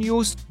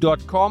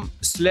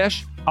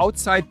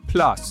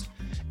velonews.com/outsideplus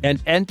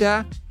and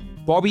enter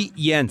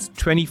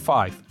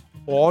BobbyJens25,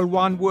 all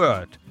one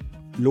word,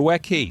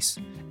 lowercase,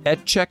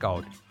 at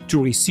checkout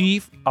to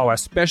receive our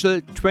special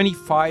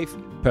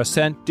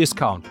 25%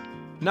 discount.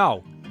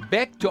 Now,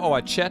 back to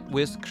our chat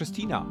with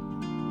Kristina.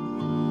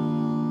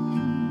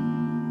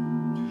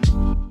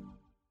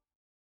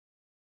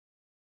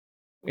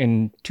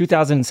 In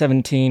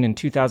 2017 and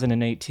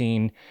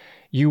 2018,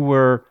 you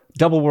were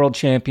double world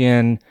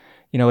champion,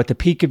 at the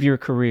peak of your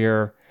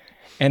career.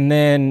 And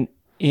then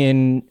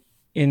in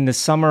the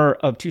summer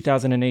of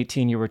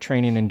 2018, you were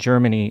training in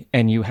Germany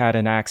and you had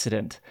an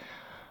accident.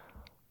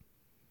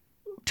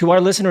 To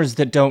our listeners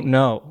that don't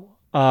know,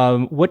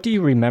 what do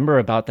you remember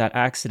about that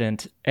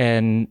accident?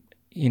 And,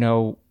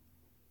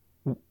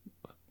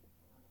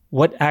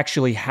 what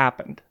actually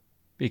happened?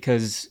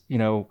 Because,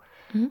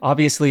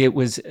 obviously it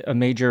was a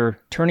major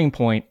turning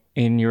point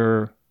in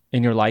your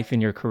life,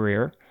 in your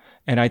career.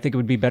 And I think it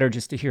would be better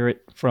just to hear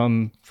it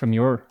from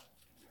your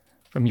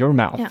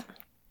mouth. Yeah.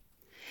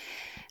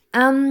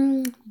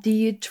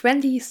 The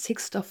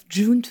 26th of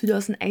June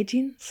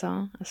 2018,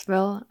 so as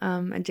well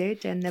a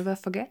date I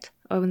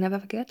will never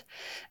forget.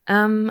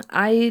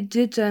 I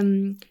did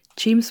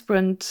team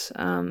sprint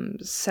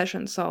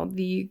session. So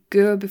the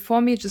girl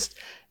before me just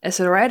as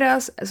a rider,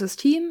 as a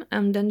team,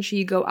 and then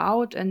she go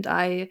out and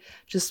I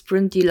just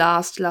sprint the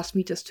last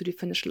meters to the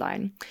finish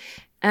line.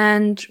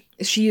 And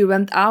she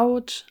went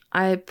out,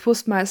 I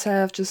pushed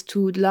myself just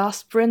to the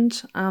last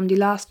sprint, the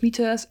last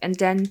meters, and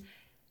then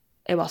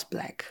it was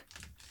black.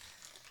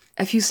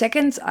 A few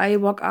seconds I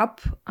woke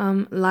up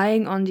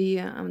lying on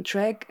the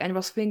track and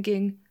was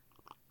thinking,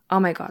 oh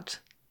my God,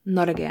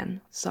 not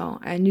again. So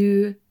I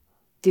knew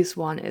this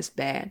one is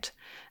bad.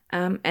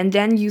 And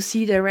then you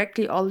see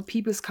directly all the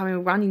people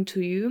coming running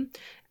to you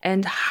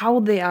and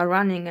how they are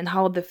running and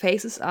how the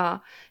faces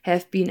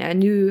have been. I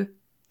knew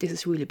this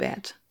is really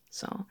bad.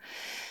 So,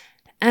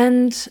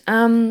 and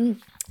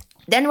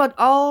then what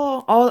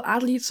all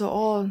athletes or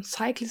all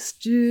cyclists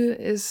do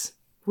is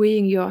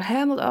wearing your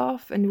helmet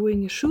off and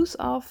wearing your shoes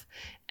off.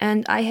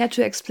 And I had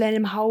to explain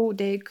them how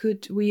they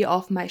could wear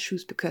off my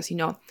shoes because,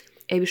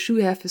 every shoe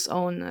have his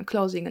own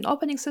closing and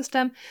opening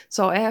system.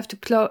 So I have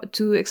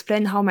to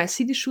explain how my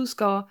city shoes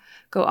go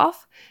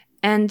off.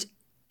 And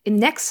in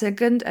next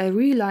second, I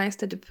realized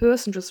that the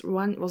person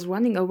was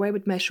running away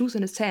with my shoes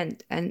in his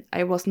hand. And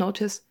I was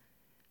noticed,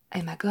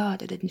 oh my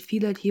God, I didn't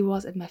feel that he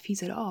was at my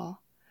feet at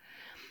all.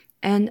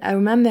 And I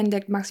remember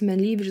that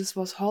Maximilian Levy just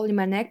was holding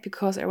my neck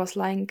because I was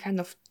lying kind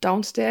of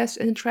downstairs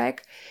in the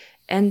track.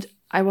 And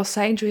I was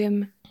saying to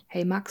him,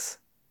 hey Max,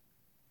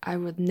 I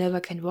would never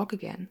can walk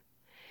again.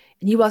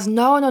 And he was,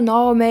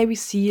 no, maybe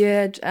see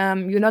it.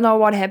 You don't know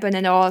what happened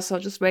and all, so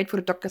just wait for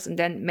the doctors and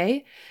then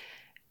May.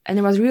 And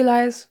I was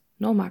realized,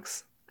 no,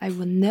 Max, I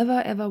will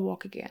never, ever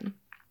walk again.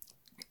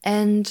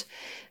 And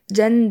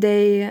then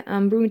they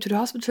brought me to the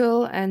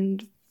hospital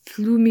and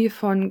flew me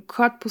from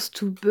Cottbus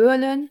to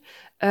Berlin,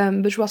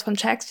 which was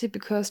fantastic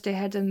because they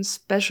had a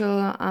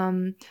special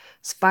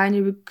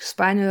spinal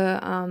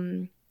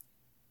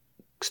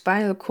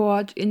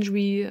cord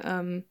injury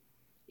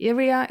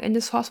area in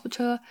this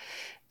hospital.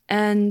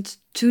 And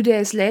 2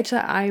 days later,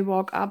 I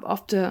woke up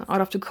out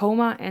of the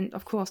coma. And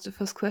of course, the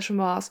first question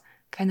was,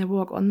 can I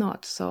walk or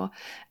not? So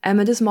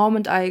at this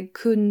moment, I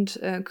couldn't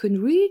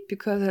read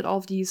because I had all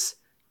of these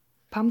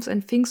pumps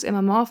and things in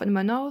my mouth and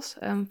my nose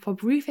for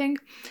breathing.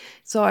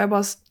 So I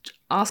was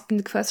asking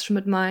the question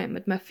with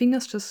my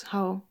fingers, just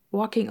how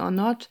walking or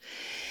not.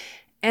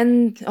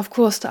 And of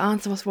course, the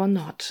answer was one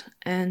not.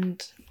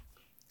 And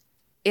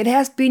it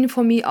has been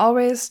for me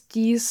always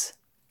these,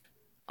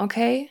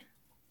 okay,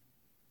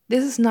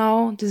 this is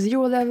now the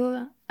 0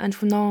 level, and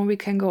from now on we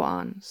can go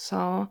on.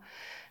 So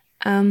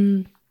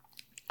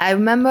I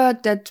remember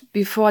that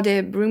before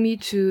they bring me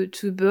to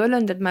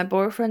Berlin, that my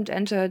boyfriend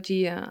entered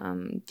the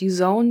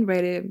zone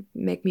where they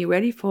make me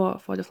ready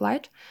for the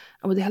flight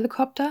with the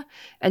helicopter.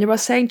 And I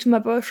was saying to my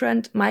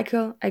boyfriend,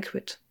 Michael, I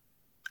quit.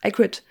 I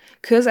quit.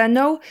 Because I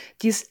know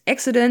this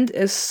accident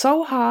is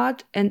so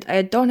hard and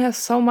I don't have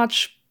so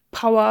much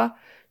power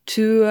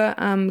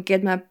to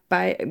get my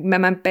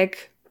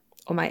back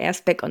or my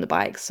ass back on the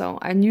bike. So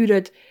I knew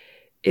that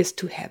it's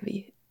too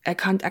heavy. I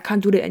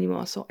can't do that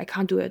anymore. So I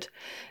can't do it.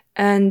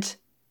 And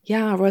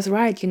yeah, I was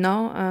right,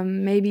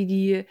 maybe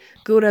the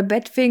good or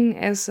bad thing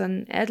as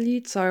an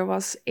athlete. So I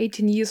was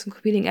 18 years a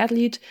competing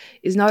athlete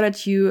is now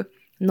that you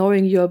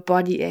knowing your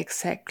body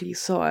exactly.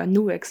 So I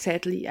knew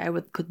exactly I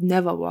could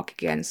never walk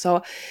again.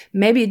 So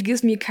maybe it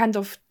gives me kind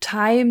of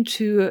time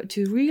to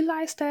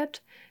realize that.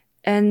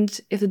 And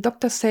if the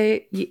doctors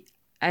say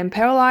I'm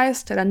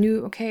paralyzed, then I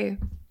knew, okay,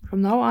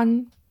 from now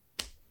on,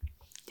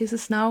 this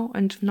is now,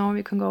 and now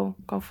we can go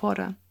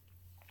further.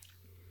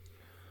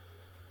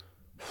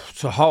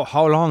 So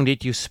how long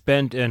did you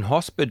spend in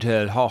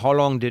hospital? How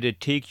long did it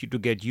take you to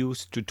get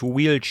used to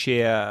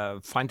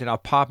wheelchair, find an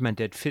apartment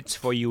that fits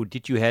for you?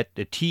 Did you have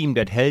a team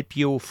that helped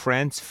you,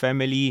 friends,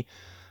 family?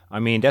 I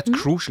mean, that's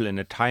crucial in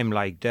a time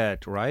like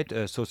that, right?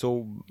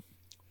 So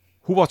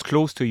who was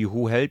close to you?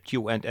 Who helped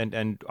you?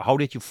 And how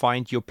did you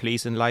find your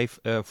place in life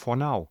for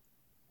now?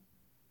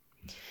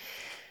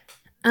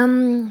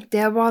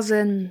 There was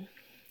a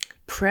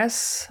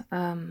press,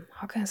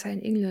 how can I say in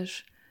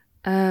English?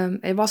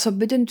 It was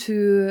forbidden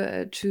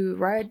to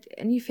write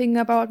anything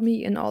about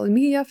me in all the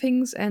media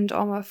things, and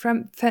all my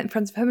friends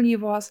and family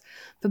was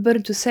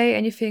forbidden to say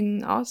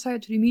anything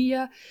outside to the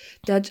media.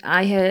 That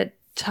I had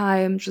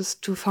time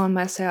just to find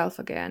myself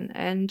again,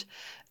 and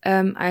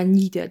I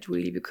need that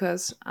really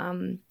because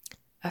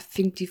I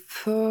think the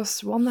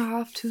first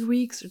 1.5, 2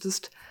 weeks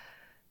just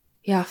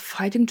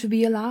fighting to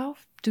be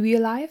alive,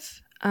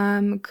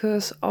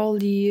 because all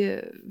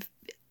the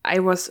I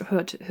was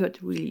hurt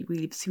really,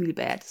 really, really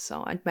bad.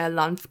 So, and my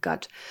lungs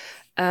got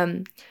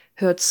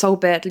hurt so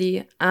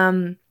badly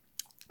that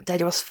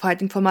I was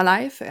fighting for my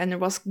life. And it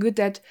was good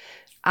that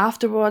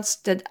afterwards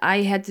that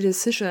I had the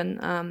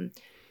decision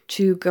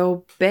to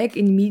go back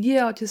in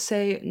media or to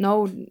say,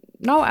 no,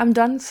 I'm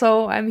done.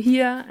 So I'm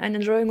here and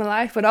enjoying my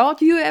life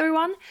without you,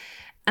 everyone.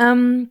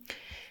 And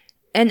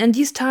in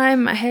this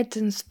time, I had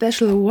a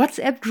special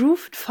WhatsApp group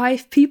with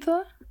 5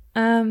 people,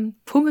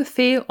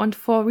 Pummelfee on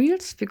 4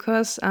 wheels,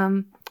 because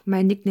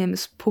my nickname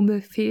is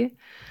Pummelfee.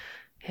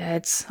 Yeah,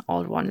 it's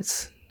all one.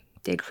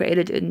 They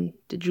created in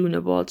the June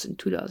Awards in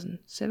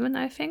 2007,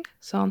 I think.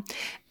 So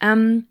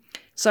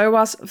I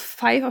was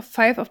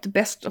 5 of the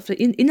best of the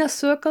inner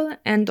circle,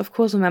 and of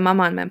course my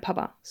mama and my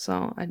papa,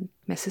 and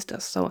my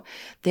sisters. So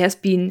there has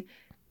been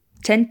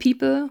 10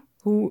 people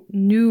who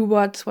knew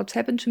what's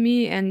happened to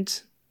me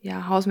and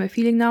how's my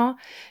feeling now.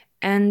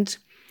 And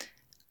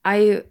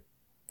I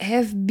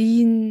have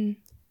been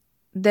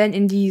then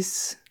in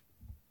these,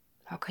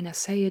 how can I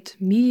say it,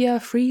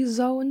 media-free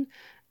zone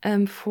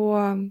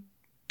for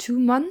 2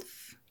 months.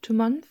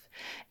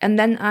 And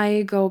then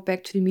I go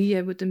back to the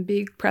media with a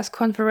big press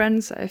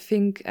conference. I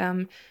think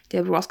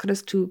they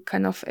broadcast to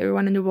kind of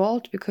everyone in the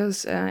world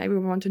because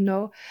everyone wants to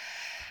know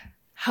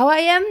how I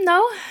am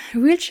now,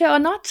 wheelchair or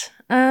not,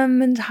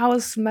 and how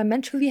is my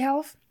mental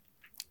health.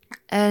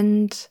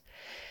 And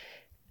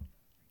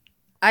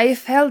I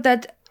felt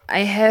that I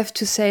have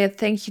to say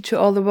thank you to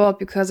all the world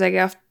because I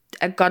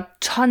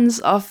got tons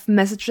of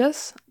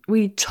messages,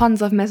 really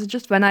tons of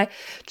messages. When I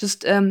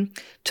just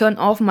turn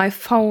off my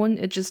phone,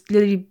 it just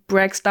literally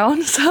breaks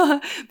down.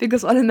 So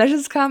because all the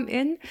messages come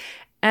in,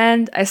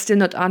 and I still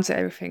not answer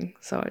everything.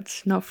 So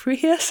it's now 3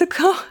 years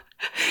ago,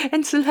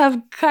 and still have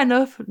kind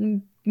of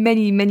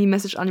many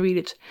messages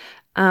unread.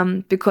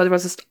 Because it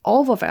was just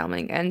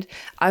overwhelming, and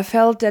I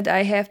felt that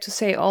I have to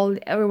say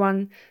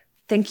everyone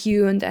thank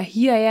you, and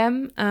here I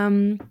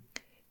am.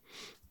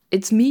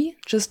 It's me,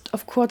 just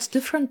of course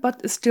different, but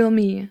it's still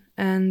me,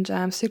 and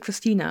I'm still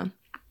Kristina.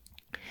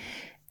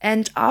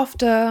 And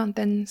after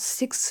then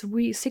 6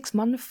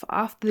 months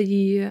after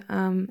the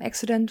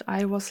accident,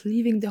 I was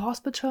leaving the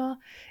hospital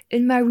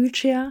in my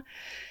wheelchair,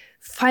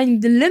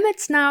 finding the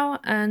limits now,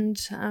 and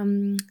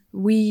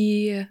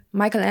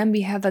Michael and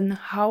we have a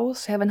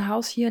house here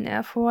in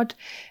Erfurt,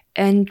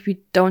 and we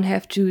don't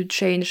have to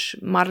change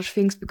much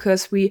things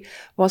because we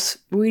was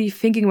really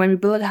thinking when we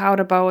built it out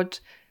about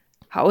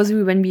how is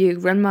it when we are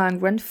grandma and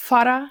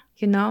grandfather,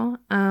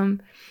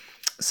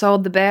 so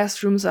the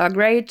bathrooms are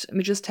great.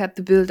 We just have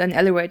to build an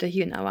elevator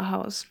here in our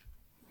house.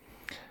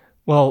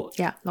 Well,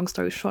 yeah, long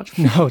story short.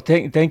 No,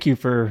 thank you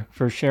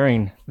for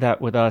sharing that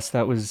with us.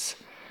 That was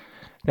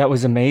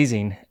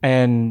amazing.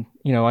 And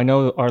I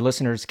know our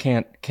listeners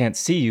can't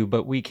see you,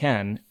 but we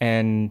can,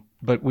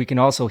 but we can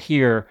also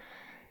hear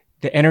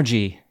the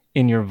energy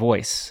in your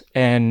voice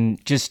and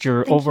just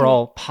your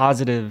overall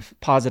positive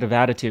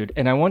attitude.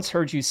 And I once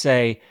heard you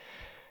say,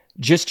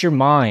 just your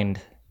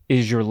mind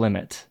is your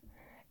limit.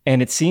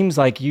 And it seems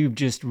like you've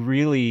just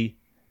really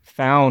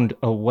found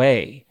a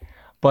way.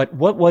 But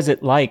what was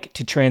it like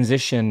to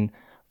transition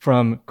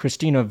from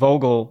Kristina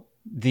Vogel,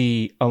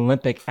 the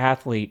Olympic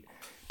athlete,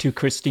 to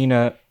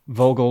Kristina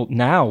Vogel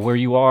now, where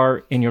you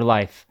are in your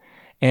life?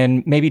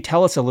 And maybe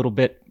tell us a little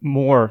bit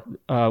more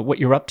what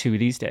you're up to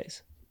these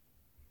days.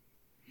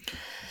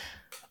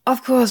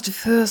 Of course, the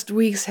first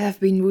weeks have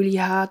been really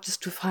hard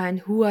just to find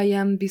who I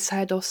am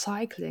beside of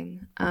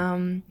cycling.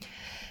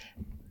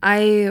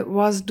 I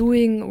was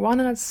doing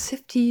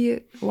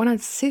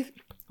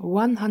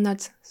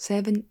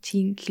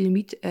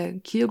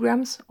 117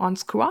 kilograms on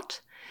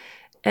squat.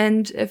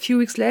 And a few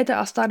weeks later,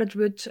 I started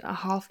with a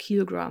half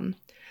kilogram,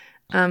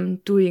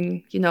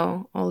 doing,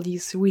 all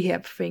these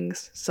rehab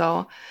things.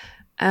 So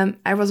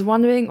I was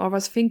wondering or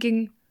was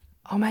thinking,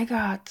 oh my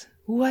God,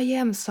 who I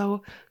am.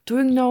 So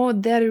doing now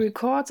daily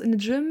records in the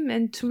gym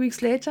and 2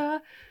 weeks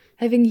later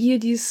having here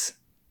this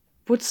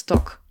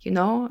Woodstock,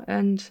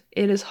 and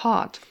it is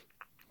hard.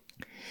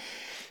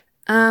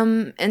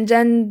 And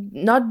then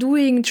not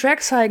doing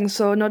track cycling,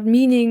 so not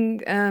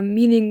meaning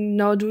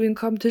now doing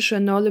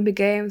competition, no Olympic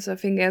Games. I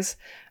think as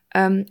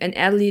an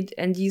athlete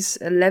and this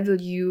level,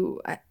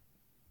 you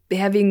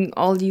having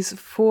all these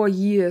 4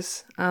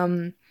 years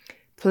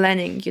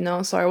planning,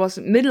 So I was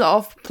middle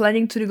of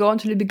planning to go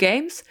into Olympic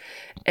Games,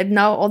 and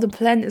now all the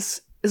plan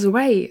is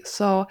away.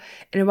 So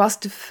it was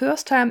the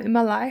first time in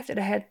my life that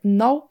I had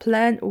no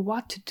plan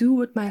what to do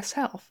with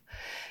myself.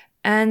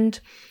 And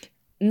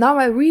now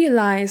I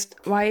realized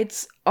why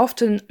it's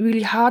often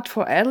really hard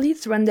for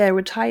athletes when they're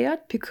retired,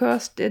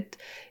 because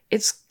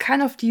it's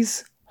kind of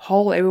this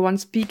hole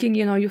everyone's speaking,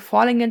 you're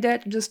falling in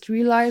that, just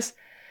realize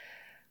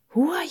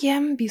who I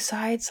am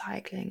besides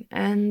cycling.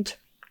 And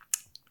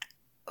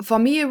for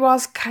me, it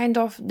was kind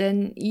of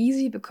then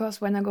easy,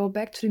 because when I go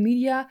back to the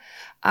media,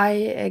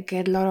 I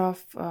get a lot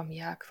of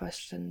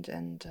questions,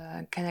 and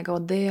can I go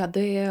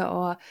there,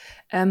 or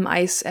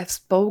I have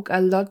spoke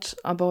a lot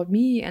about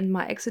me and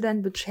my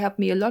accident, which helped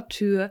me a lot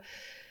to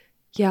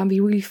be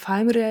really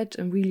fine with it,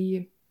 and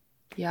really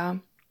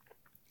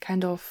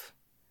kind of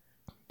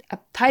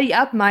tidy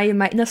up my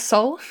inner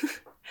soul.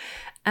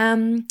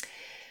 And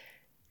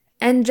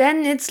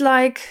then it's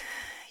like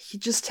you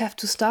just have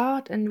to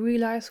start and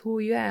realize who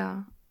you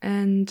are.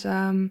 And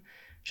I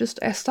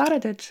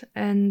started it,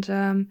 and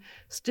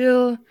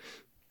still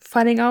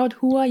finding out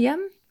who I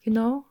am,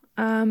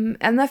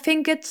 and I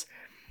think it's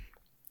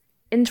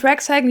in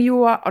track cycling,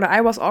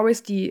 I was always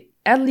the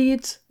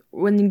athlete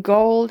winning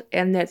gold,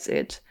 and that's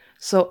it.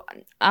 So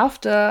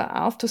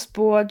after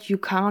sport, you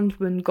can't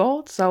win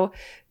gold. So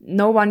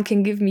no one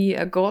can give me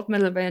a gold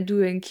medal when I'm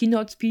doing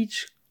keynote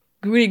speech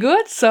really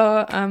good.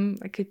 So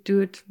I could do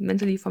it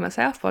mentally for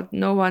myself, but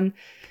no one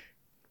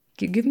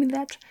can give me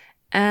that.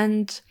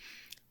 And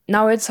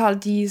now it's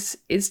these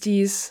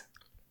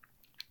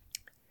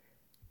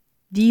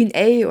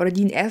DNA or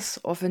DNS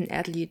of an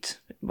athlete.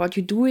 What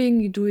you're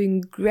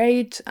doing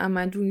great.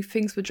 I'm doing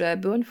things which I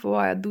burn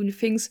for. I'm doing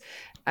things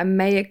I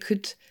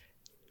could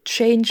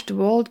change the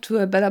world to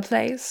a better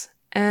place.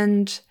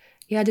 And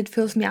that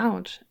fills me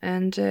out.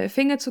 And I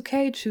think it's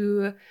okay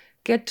to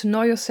get to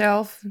know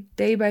yourself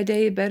day by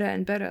day better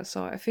and better.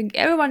 So I think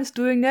everyone is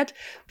doing that,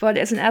 but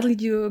as an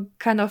athlete, you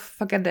kind of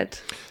forget that.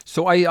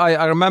 So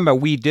I remember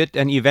we did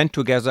an event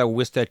together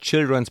with the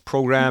children's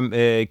program,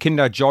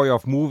 Kinder Joy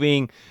of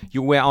Moving.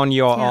 You were on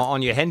your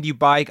handy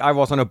bike. I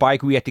was on a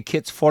bike. We had the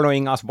kids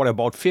following us,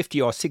 about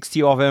 50 or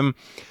 60 of them.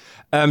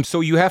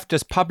 So you have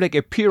this public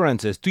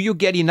appearances. Do you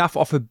get enough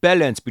of a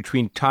balance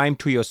between time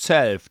to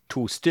yourself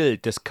to still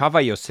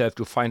discover yourself,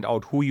 to find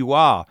out who you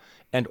are,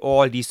 and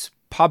all these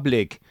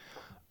public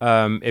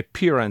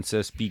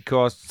appearances?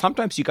 Because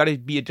sometimes you got to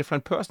be a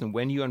different person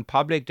when you're in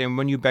public than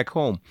when you're back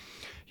home.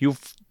 You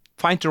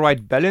find the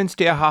right balance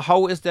there.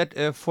 How is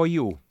that for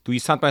you? Do you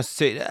sometimes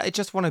say, I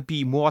just want to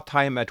be more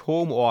time at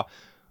home, or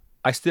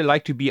I still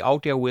like to be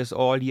out there with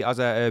all the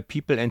other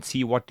people and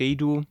see what they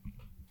do?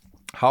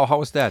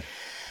 How is that?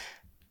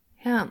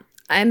 Yeah,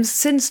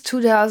 since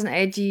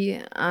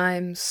 2018,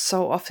 I'm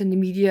so often in the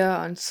media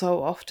and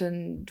so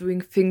often doing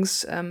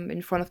things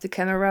in front of the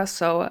camera.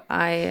 So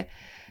I'm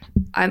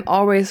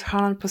always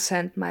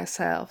 100%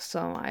 myself.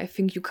 So I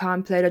think you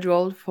can't play that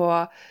role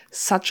for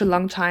such a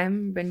long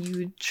time when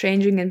you're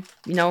changing and,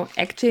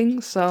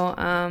 acting. So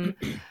I'm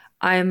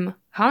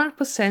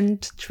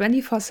 100%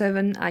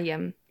 24/7. I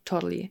am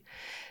totally.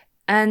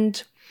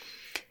 And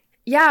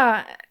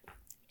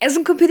as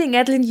a competing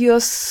athlete, you're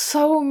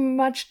so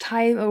much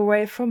time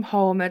away from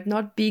home and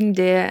not being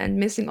there and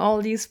missing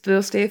all these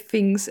birthday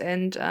things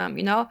and,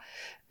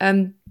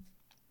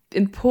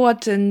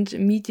 important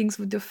meetings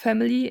with your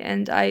family.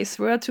 And I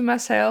swear to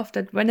myself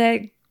that when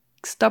I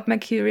stop my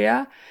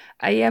career,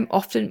 I am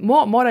often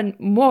more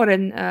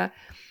than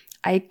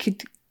I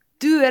could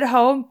do at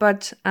home.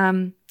 But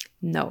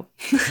no,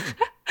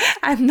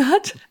 I'm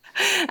not.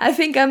 I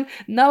think I'm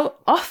now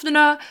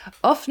oftener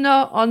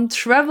on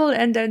travel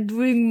and then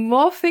doing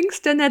more things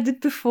than I did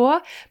before.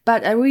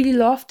 But I really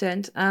love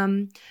that.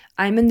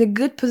 I'm in a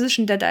good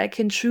position that I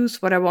can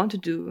choose what I want to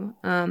do.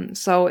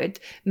 So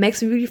it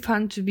makes it really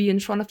fun to be in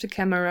front of the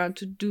camera,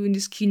 to doing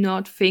these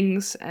keynote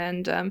things,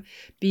 and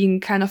being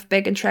kind of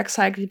back in track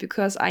cycling,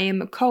 because I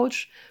am a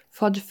coach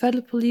for the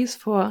Federal Police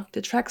for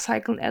the track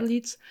cycling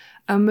athletes,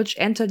 which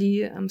enter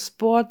the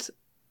sport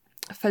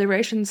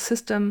federation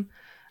system,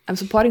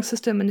 supporting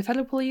system in the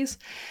Federal Police.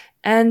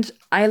 And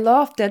I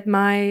love that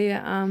my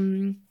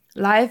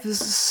life is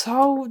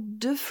so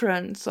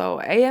different. So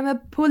I am a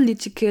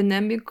politician,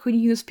 I'm a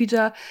community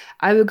speaker.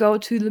 I will go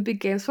to Olympic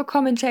Games for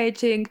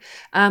commentating.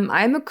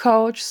 I'm a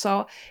coach,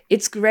 so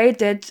it's great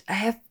that I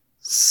have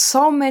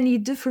so many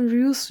different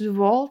views to the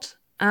world,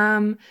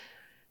 and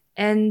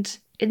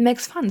it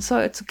makes fun. So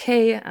it's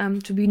okay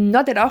to be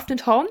not that often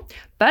at home,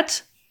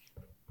 but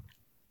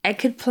I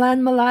could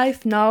plan my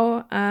life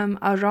now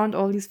around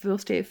all these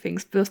birthday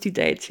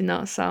dates,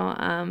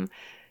 So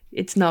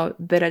it's now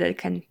better that I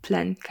can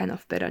plan kind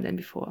of better than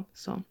before.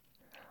 So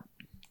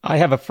I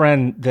have a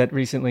friend that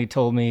recently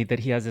told me that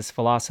he has this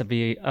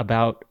philosophy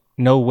about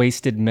no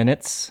wasted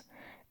minutes.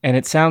 And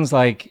it sounds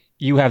like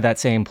you have that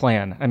same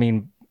plan. I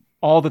mean,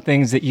 all the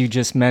things that you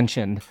just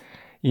mentioned,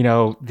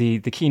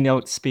 the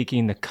keynote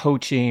speaking, the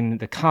coaching,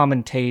 the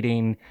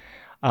commentating,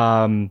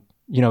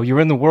 you're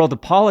in the world of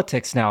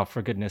politics now,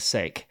 for goodness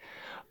sake.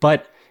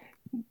 But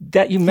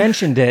that you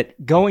mentioned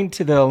it, going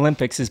to the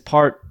Olympics is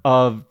part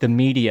of the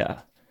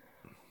media.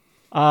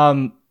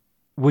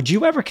 Would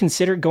you ever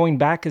consider going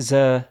back as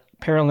a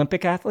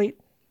Paralympic athlete?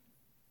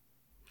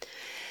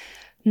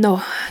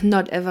 No,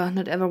 not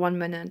ever 1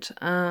 minute.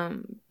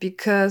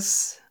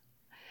 Because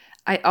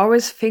I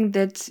always think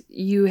that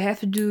you have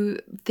to do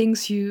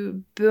things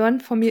you burn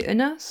from your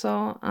inner.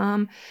 So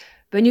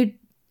when you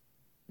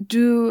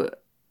do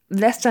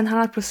less than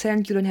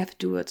 100%, you don't have to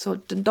do it. So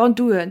don't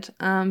do it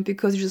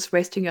because you're just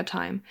wasting your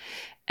time.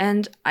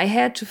 And I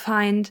have to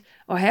find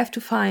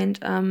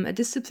a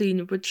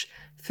discipline which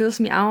fills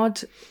me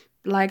out,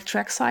 like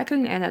track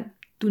cycling, and I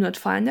do not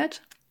find it.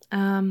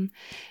 And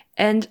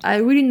I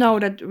really know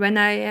that when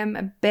I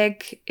am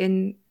back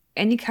in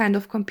any kind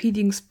of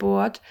competing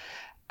sport,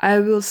 I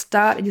will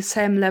start at the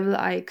same level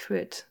I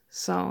quit.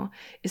 So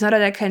it's not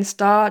that I can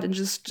start and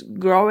just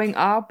growing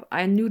up.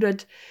 I knew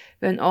that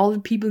when all the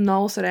people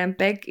knows that I'm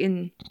back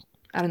in,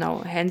 I don't know,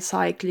 hand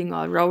cycling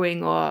or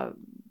rowing or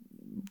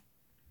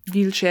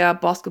wheelchair,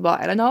 basketball,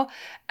 I don't know,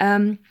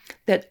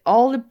 that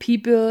all the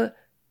people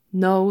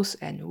knows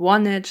and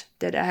wanted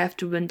that I have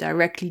to win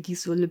directly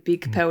these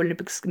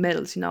Paralympics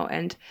medals,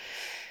 and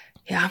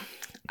yeah,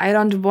 I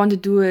don't want to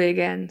do it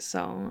again.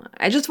 So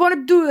I just want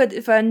to do it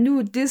if I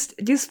knew this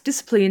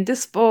discipline,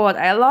 this sport.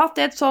 I love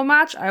that so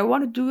much. I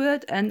want to do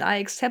it, and I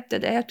accept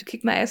that I have to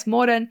kick my ass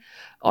more than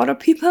other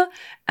people.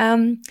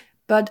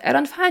 But I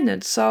don't find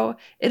it. So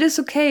it is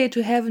okay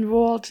to have a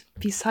world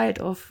beside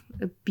of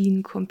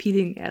being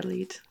competing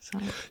athlete.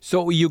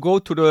 So you go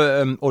to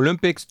the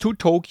Olympics to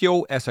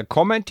Tokyo as a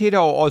commentator,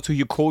 or also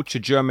you coach the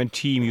German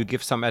team? You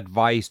give some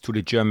advice to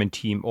the German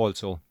team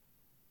also?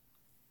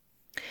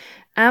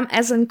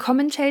 As a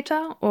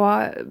commentator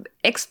or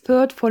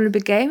expert for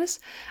Olympic Games,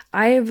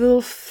 I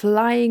will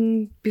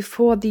flying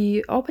before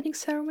the opening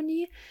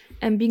ceremony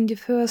and being the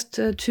first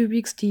 2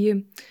 weeks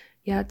the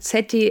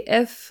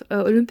ZDF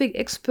Olympic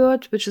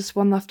expert, which is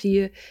one of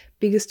the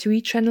biggest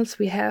TV channels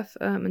we have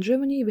in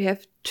Germany. We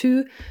have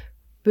 2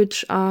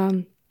 which are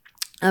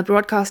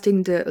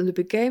broadcasting the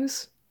Olympic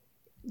Games.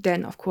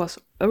 Then, of course,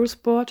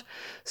 Eurosport.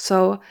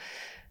 So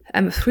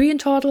 3 in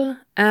total.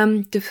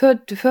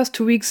 The first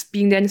 2 weeks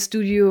being then in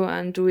studio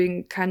and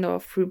doing kind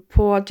of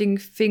reporting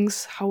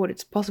things, how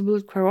it's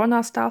possible,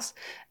 Corona stuff.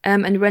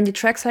 And when the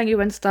track cycling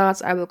event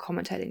starts, I will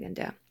commentating in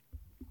there.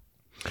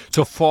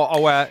 So for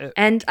our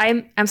and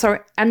I'm sorry,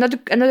 I'm not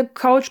a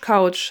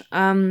coach.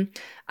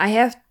 I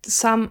have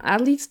some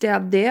athletes that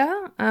are there,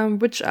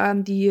 which are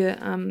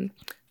the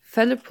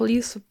fellow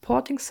police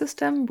supporting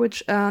system,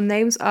 which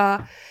names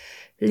are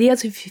Lea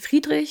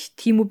Friedrich,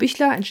 Timo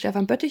Bichler, and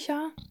Stefan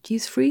Bötticher.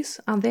 These 3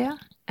 are there,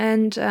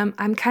 and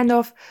I'm kind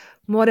of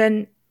more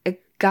than a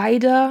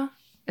guider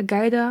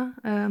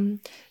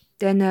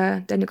than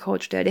a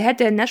coach there. They had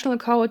their national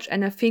coach,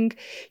 and I think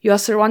you are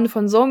surrounded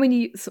from so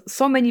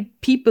many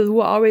people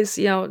who are always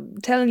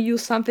telling you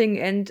something,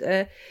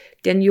 and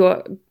then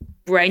your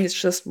brain is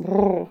just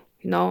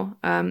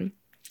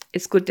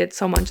it's good that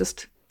someone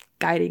just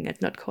guiding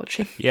and not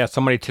coaching. Yeah,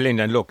 somebody telling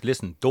them, look,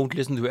 listen, don't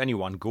listen to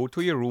anyone. Go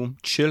to your room,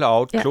 chill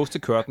out, close the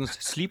curtains,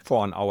 sleep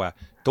for an hour.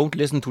 Don't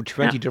listen to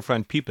 20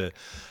 different people.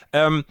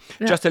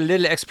 Just a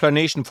little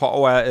explanation for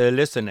our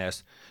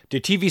listeners. The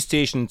TV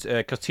stations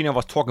Kristina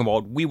was talking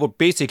about, we would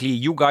basically,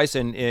 you guys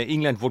in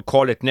England would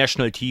call it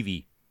national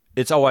TV.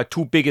 It's our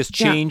 2 biggest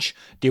change.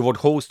 They would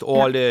host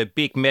all the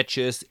big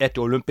matches at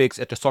the Olympics,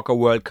 at the Soccer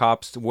World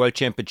Cups, World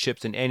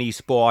Championships in any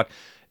sport.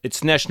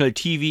 It's national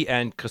TV,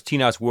 and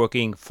Kristina's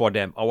working for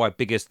them, our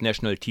biggest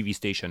national TV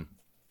station.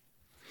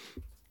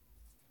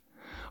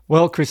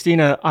 Well,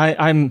 Kristina,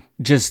 I'm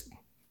just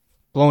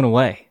blown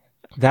away.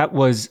 That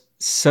was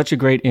such a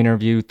great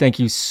interview. Thank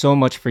you so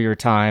much for your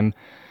time.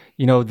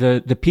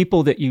 The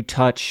people that you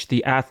touch,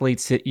 the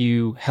athletes that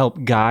you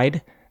help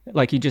guide,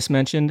 like you just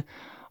mentioned,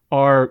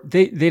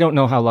 they don't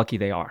know how lucky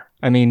they are.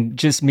 I mean,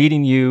 just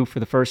meeting you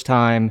for the first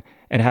time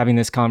and having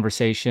this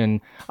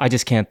conversation, I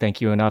just can't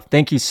thank you enough.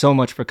 Thank you so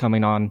much for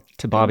coming on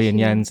to Bobby and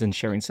Jens and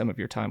sharing some of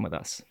your time with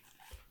us.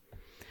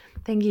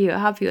 Thank you. I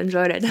hope you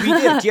enjoyed it. We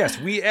did, yes.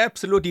 We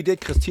absolutely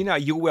did.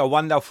 Kristina, you were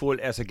wonderful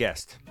as a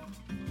guest.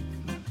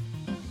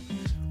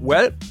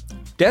 Well,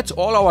 That's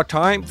all our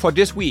time for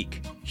this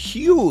week.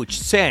 Huge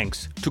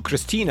thanks to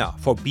Kristina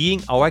for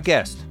being our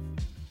guest.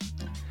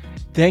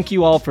 Thank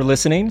you all for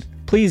listening.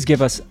 Please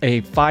give us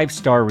a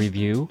 5-star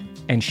review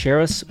and share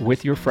us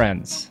with your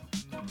friends.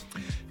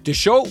 The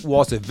show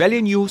was a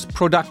Velonews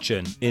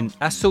production in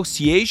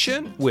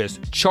association with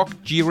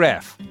Shocked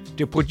Giraffe.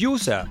 The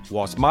producer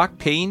was Mark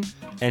Payne,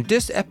 and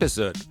this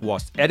episode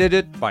was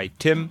edited by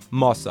Tim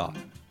Mossa.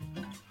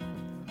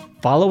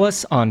 Follow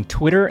us on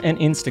Twitter and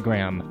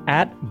Instagram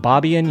at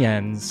Bobby and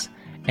Jens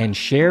and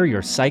share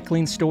your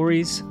cycling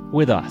stories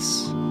with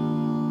us.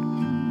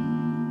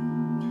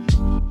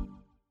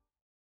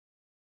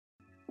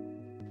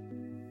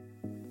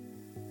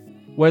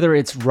 Whether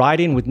it's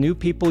riding with new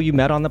people you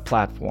met on the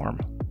platform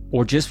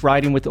or just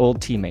riding with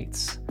old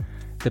teammates,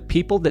 the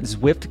people that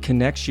Zwift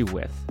connects you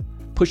with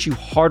push you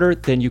harder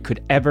than you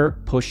could ever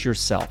push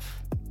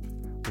yourself,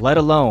 let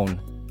alone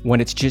when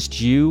it's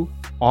just you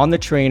on the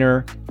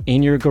trainer,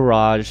 in your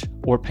garage,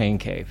 or pain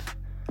cave.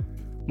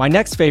 My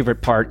next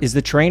favorite part is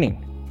the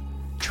training.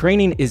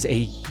 Training is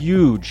a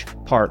huge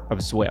part of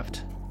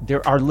Zwift.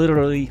 There are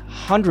literally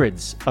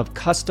hundreds of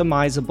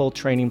customizable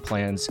training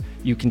plans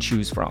you can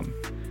choose from.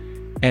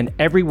 And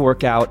every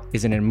workout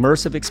is an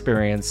immersive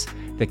experience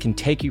that can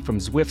take you from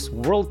Zwift's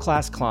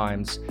world-class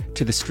climbs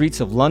to the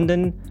streets of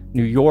London,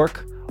 New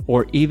York,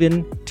 or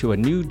even to a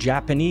new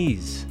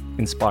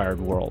Japanese-inspired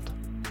world.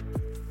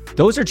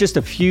 Those are just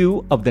a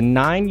few of the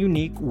 9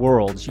 unique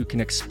worlds you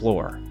can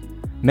explore.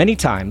 Many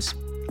times,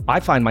 I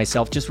find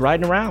myself just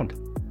riding around,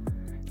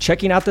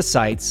 checking out the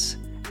sights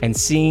and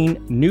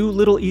seeing new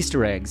little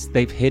Easter eggs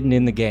they've hidden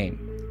in the game.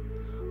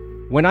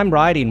 When I'm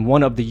riding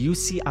one of the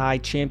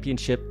UCI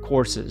championship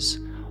courses,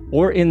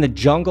 or in the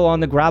jungle on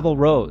the gravel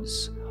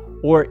roads,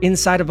 or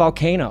inside a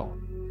volcano,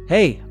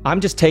 hey, I'm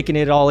just taking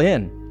it all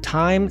in.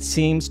 Time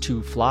seems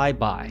to fly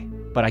by,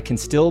 but I can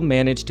still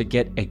manage to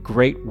get a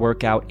great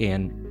workout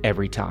in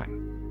every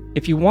time.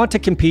 If you want to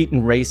compete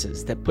in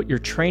races that put your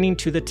training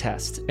to the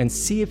test and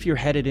see if you're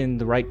headed in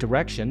the right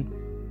direction,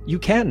 you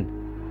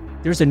can.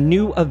 There's a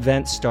new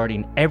event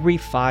starting every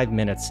 5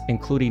 minutes,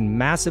 including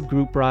massive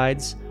group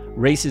rides,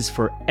 races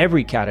for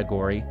every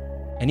category,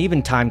 and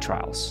even time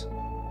trials.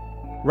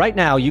 Right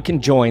now, you can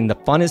join the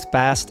Fun is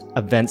Fast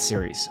event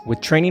series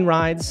with training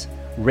rides,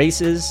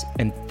 races,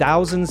 and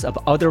thousands of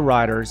other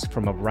riders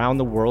from around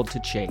the world to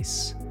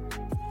chase.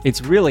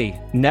 It's really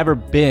never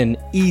been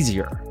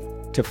easier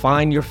to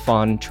find your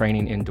fun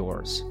training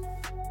indoors.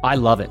 I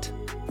love it.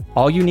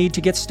 All you need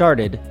to get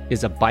started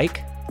is a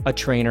bike, a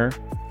trainer,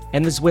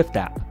 and the Zwift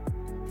app.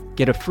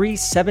 Get a free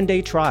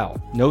 7-day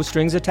trial, no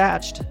strings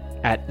attached,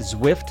 at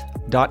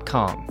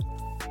Zwift.com.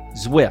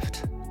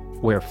 Zwift,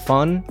 where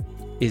fun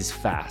is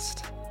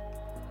fast.